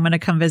I'm going to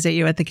come visit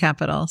you at the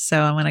Capitol. So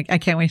I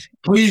can't wait.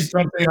 Please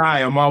come say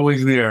hi. I'm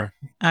always there.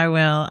 I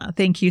will.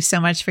 Thank you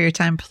so much for your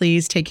time.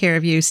 Please take care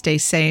of you. Stay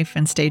safe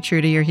and stay true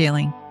to your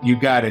healing. You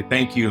got it.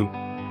 Thank you.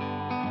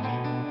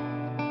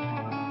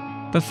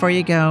 Before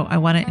you go, I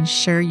want to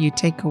ensure you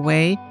take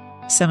away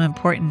some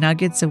important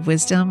nuggets of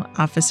wisdom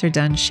Officer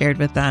Dunn shared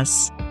with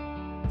us.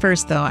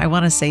 First, though, I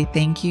want to say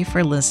thank you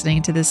for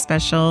listening to this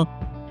special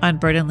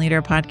Unburdened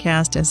Leader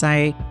podcast as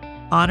I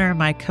honor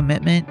my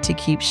commitment to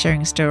keep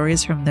sharing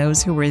stories from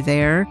those who were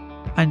there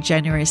on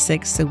January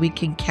 6th so we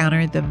can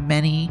counter the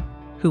many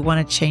who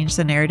want to change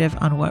the narrative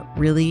on what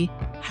really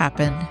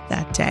happened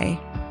that day.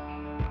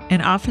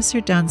 And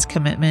Officer Dunn's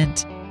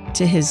commitment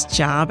to his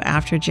job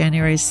after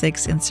January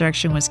 6th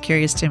insurrection was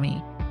curious to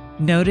me,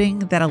 noting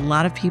that a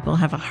lot of people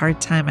have a hard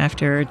time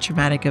after a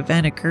traumatic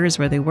event occurs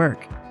where they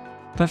work.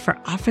 But for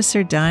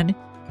Officer Dunn,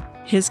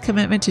 his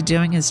commitment to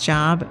doing his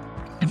job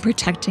and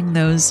protecting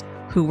those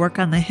who work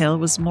on the Hill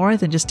was more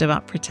than just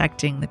about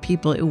protecting the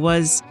people. It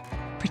was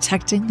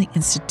protecting the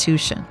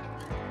institution.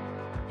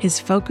 His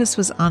focus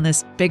was on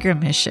this bigger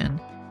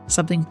mission,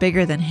 something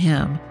bigger than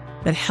him,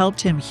 that helped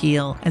him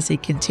heal as he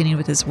continued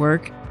with his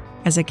work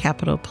as a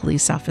Capitol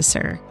police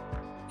officer.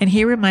 And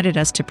he reminded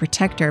us to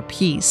protect our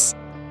peace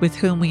with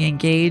whom we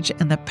engage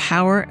and the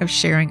power of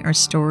sharing our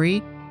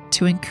story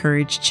to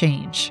encourage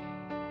change.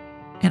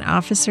 And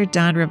Officer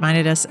Dunn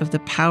reminded us of the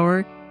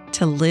power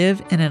to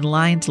live an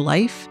aligned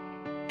life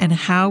and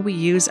how we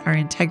use our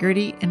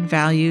integrity and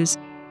values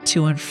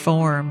to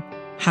inform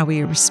how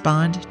we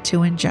respond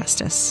to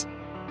injustice.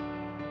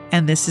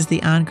 And this is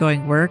the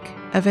ongoing work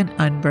of an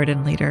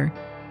unburdened leader.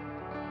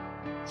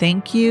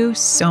 Thank you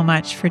so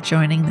much for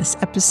joining this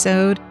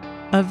episode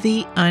of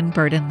The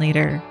Unburdened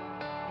Leader.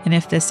 And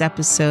if this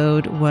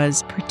episode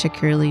was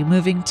particularly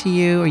moving to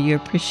you or you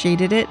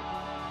appreciated it,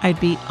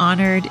 I'd be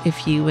honored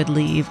if you would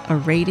leave a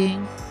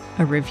rating,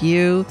 a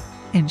review,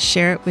 and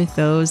share it with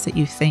those that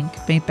you think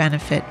may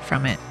benefit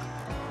from it.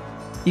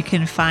 You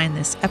can find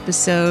this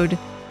episode,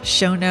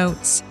 show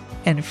notes,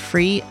 and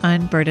free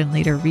Unburdened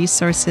Leader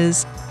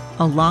resources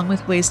along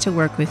with ways to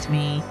work with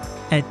me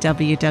at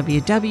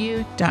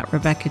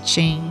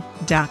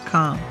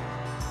www.rebeccaching.com.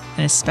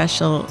 And a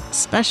special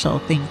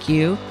thank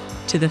you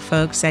to the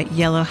folks at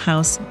Yellow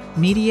House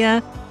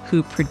Media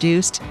who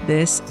produced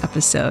this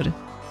episode.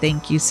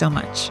 Thank you so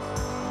much.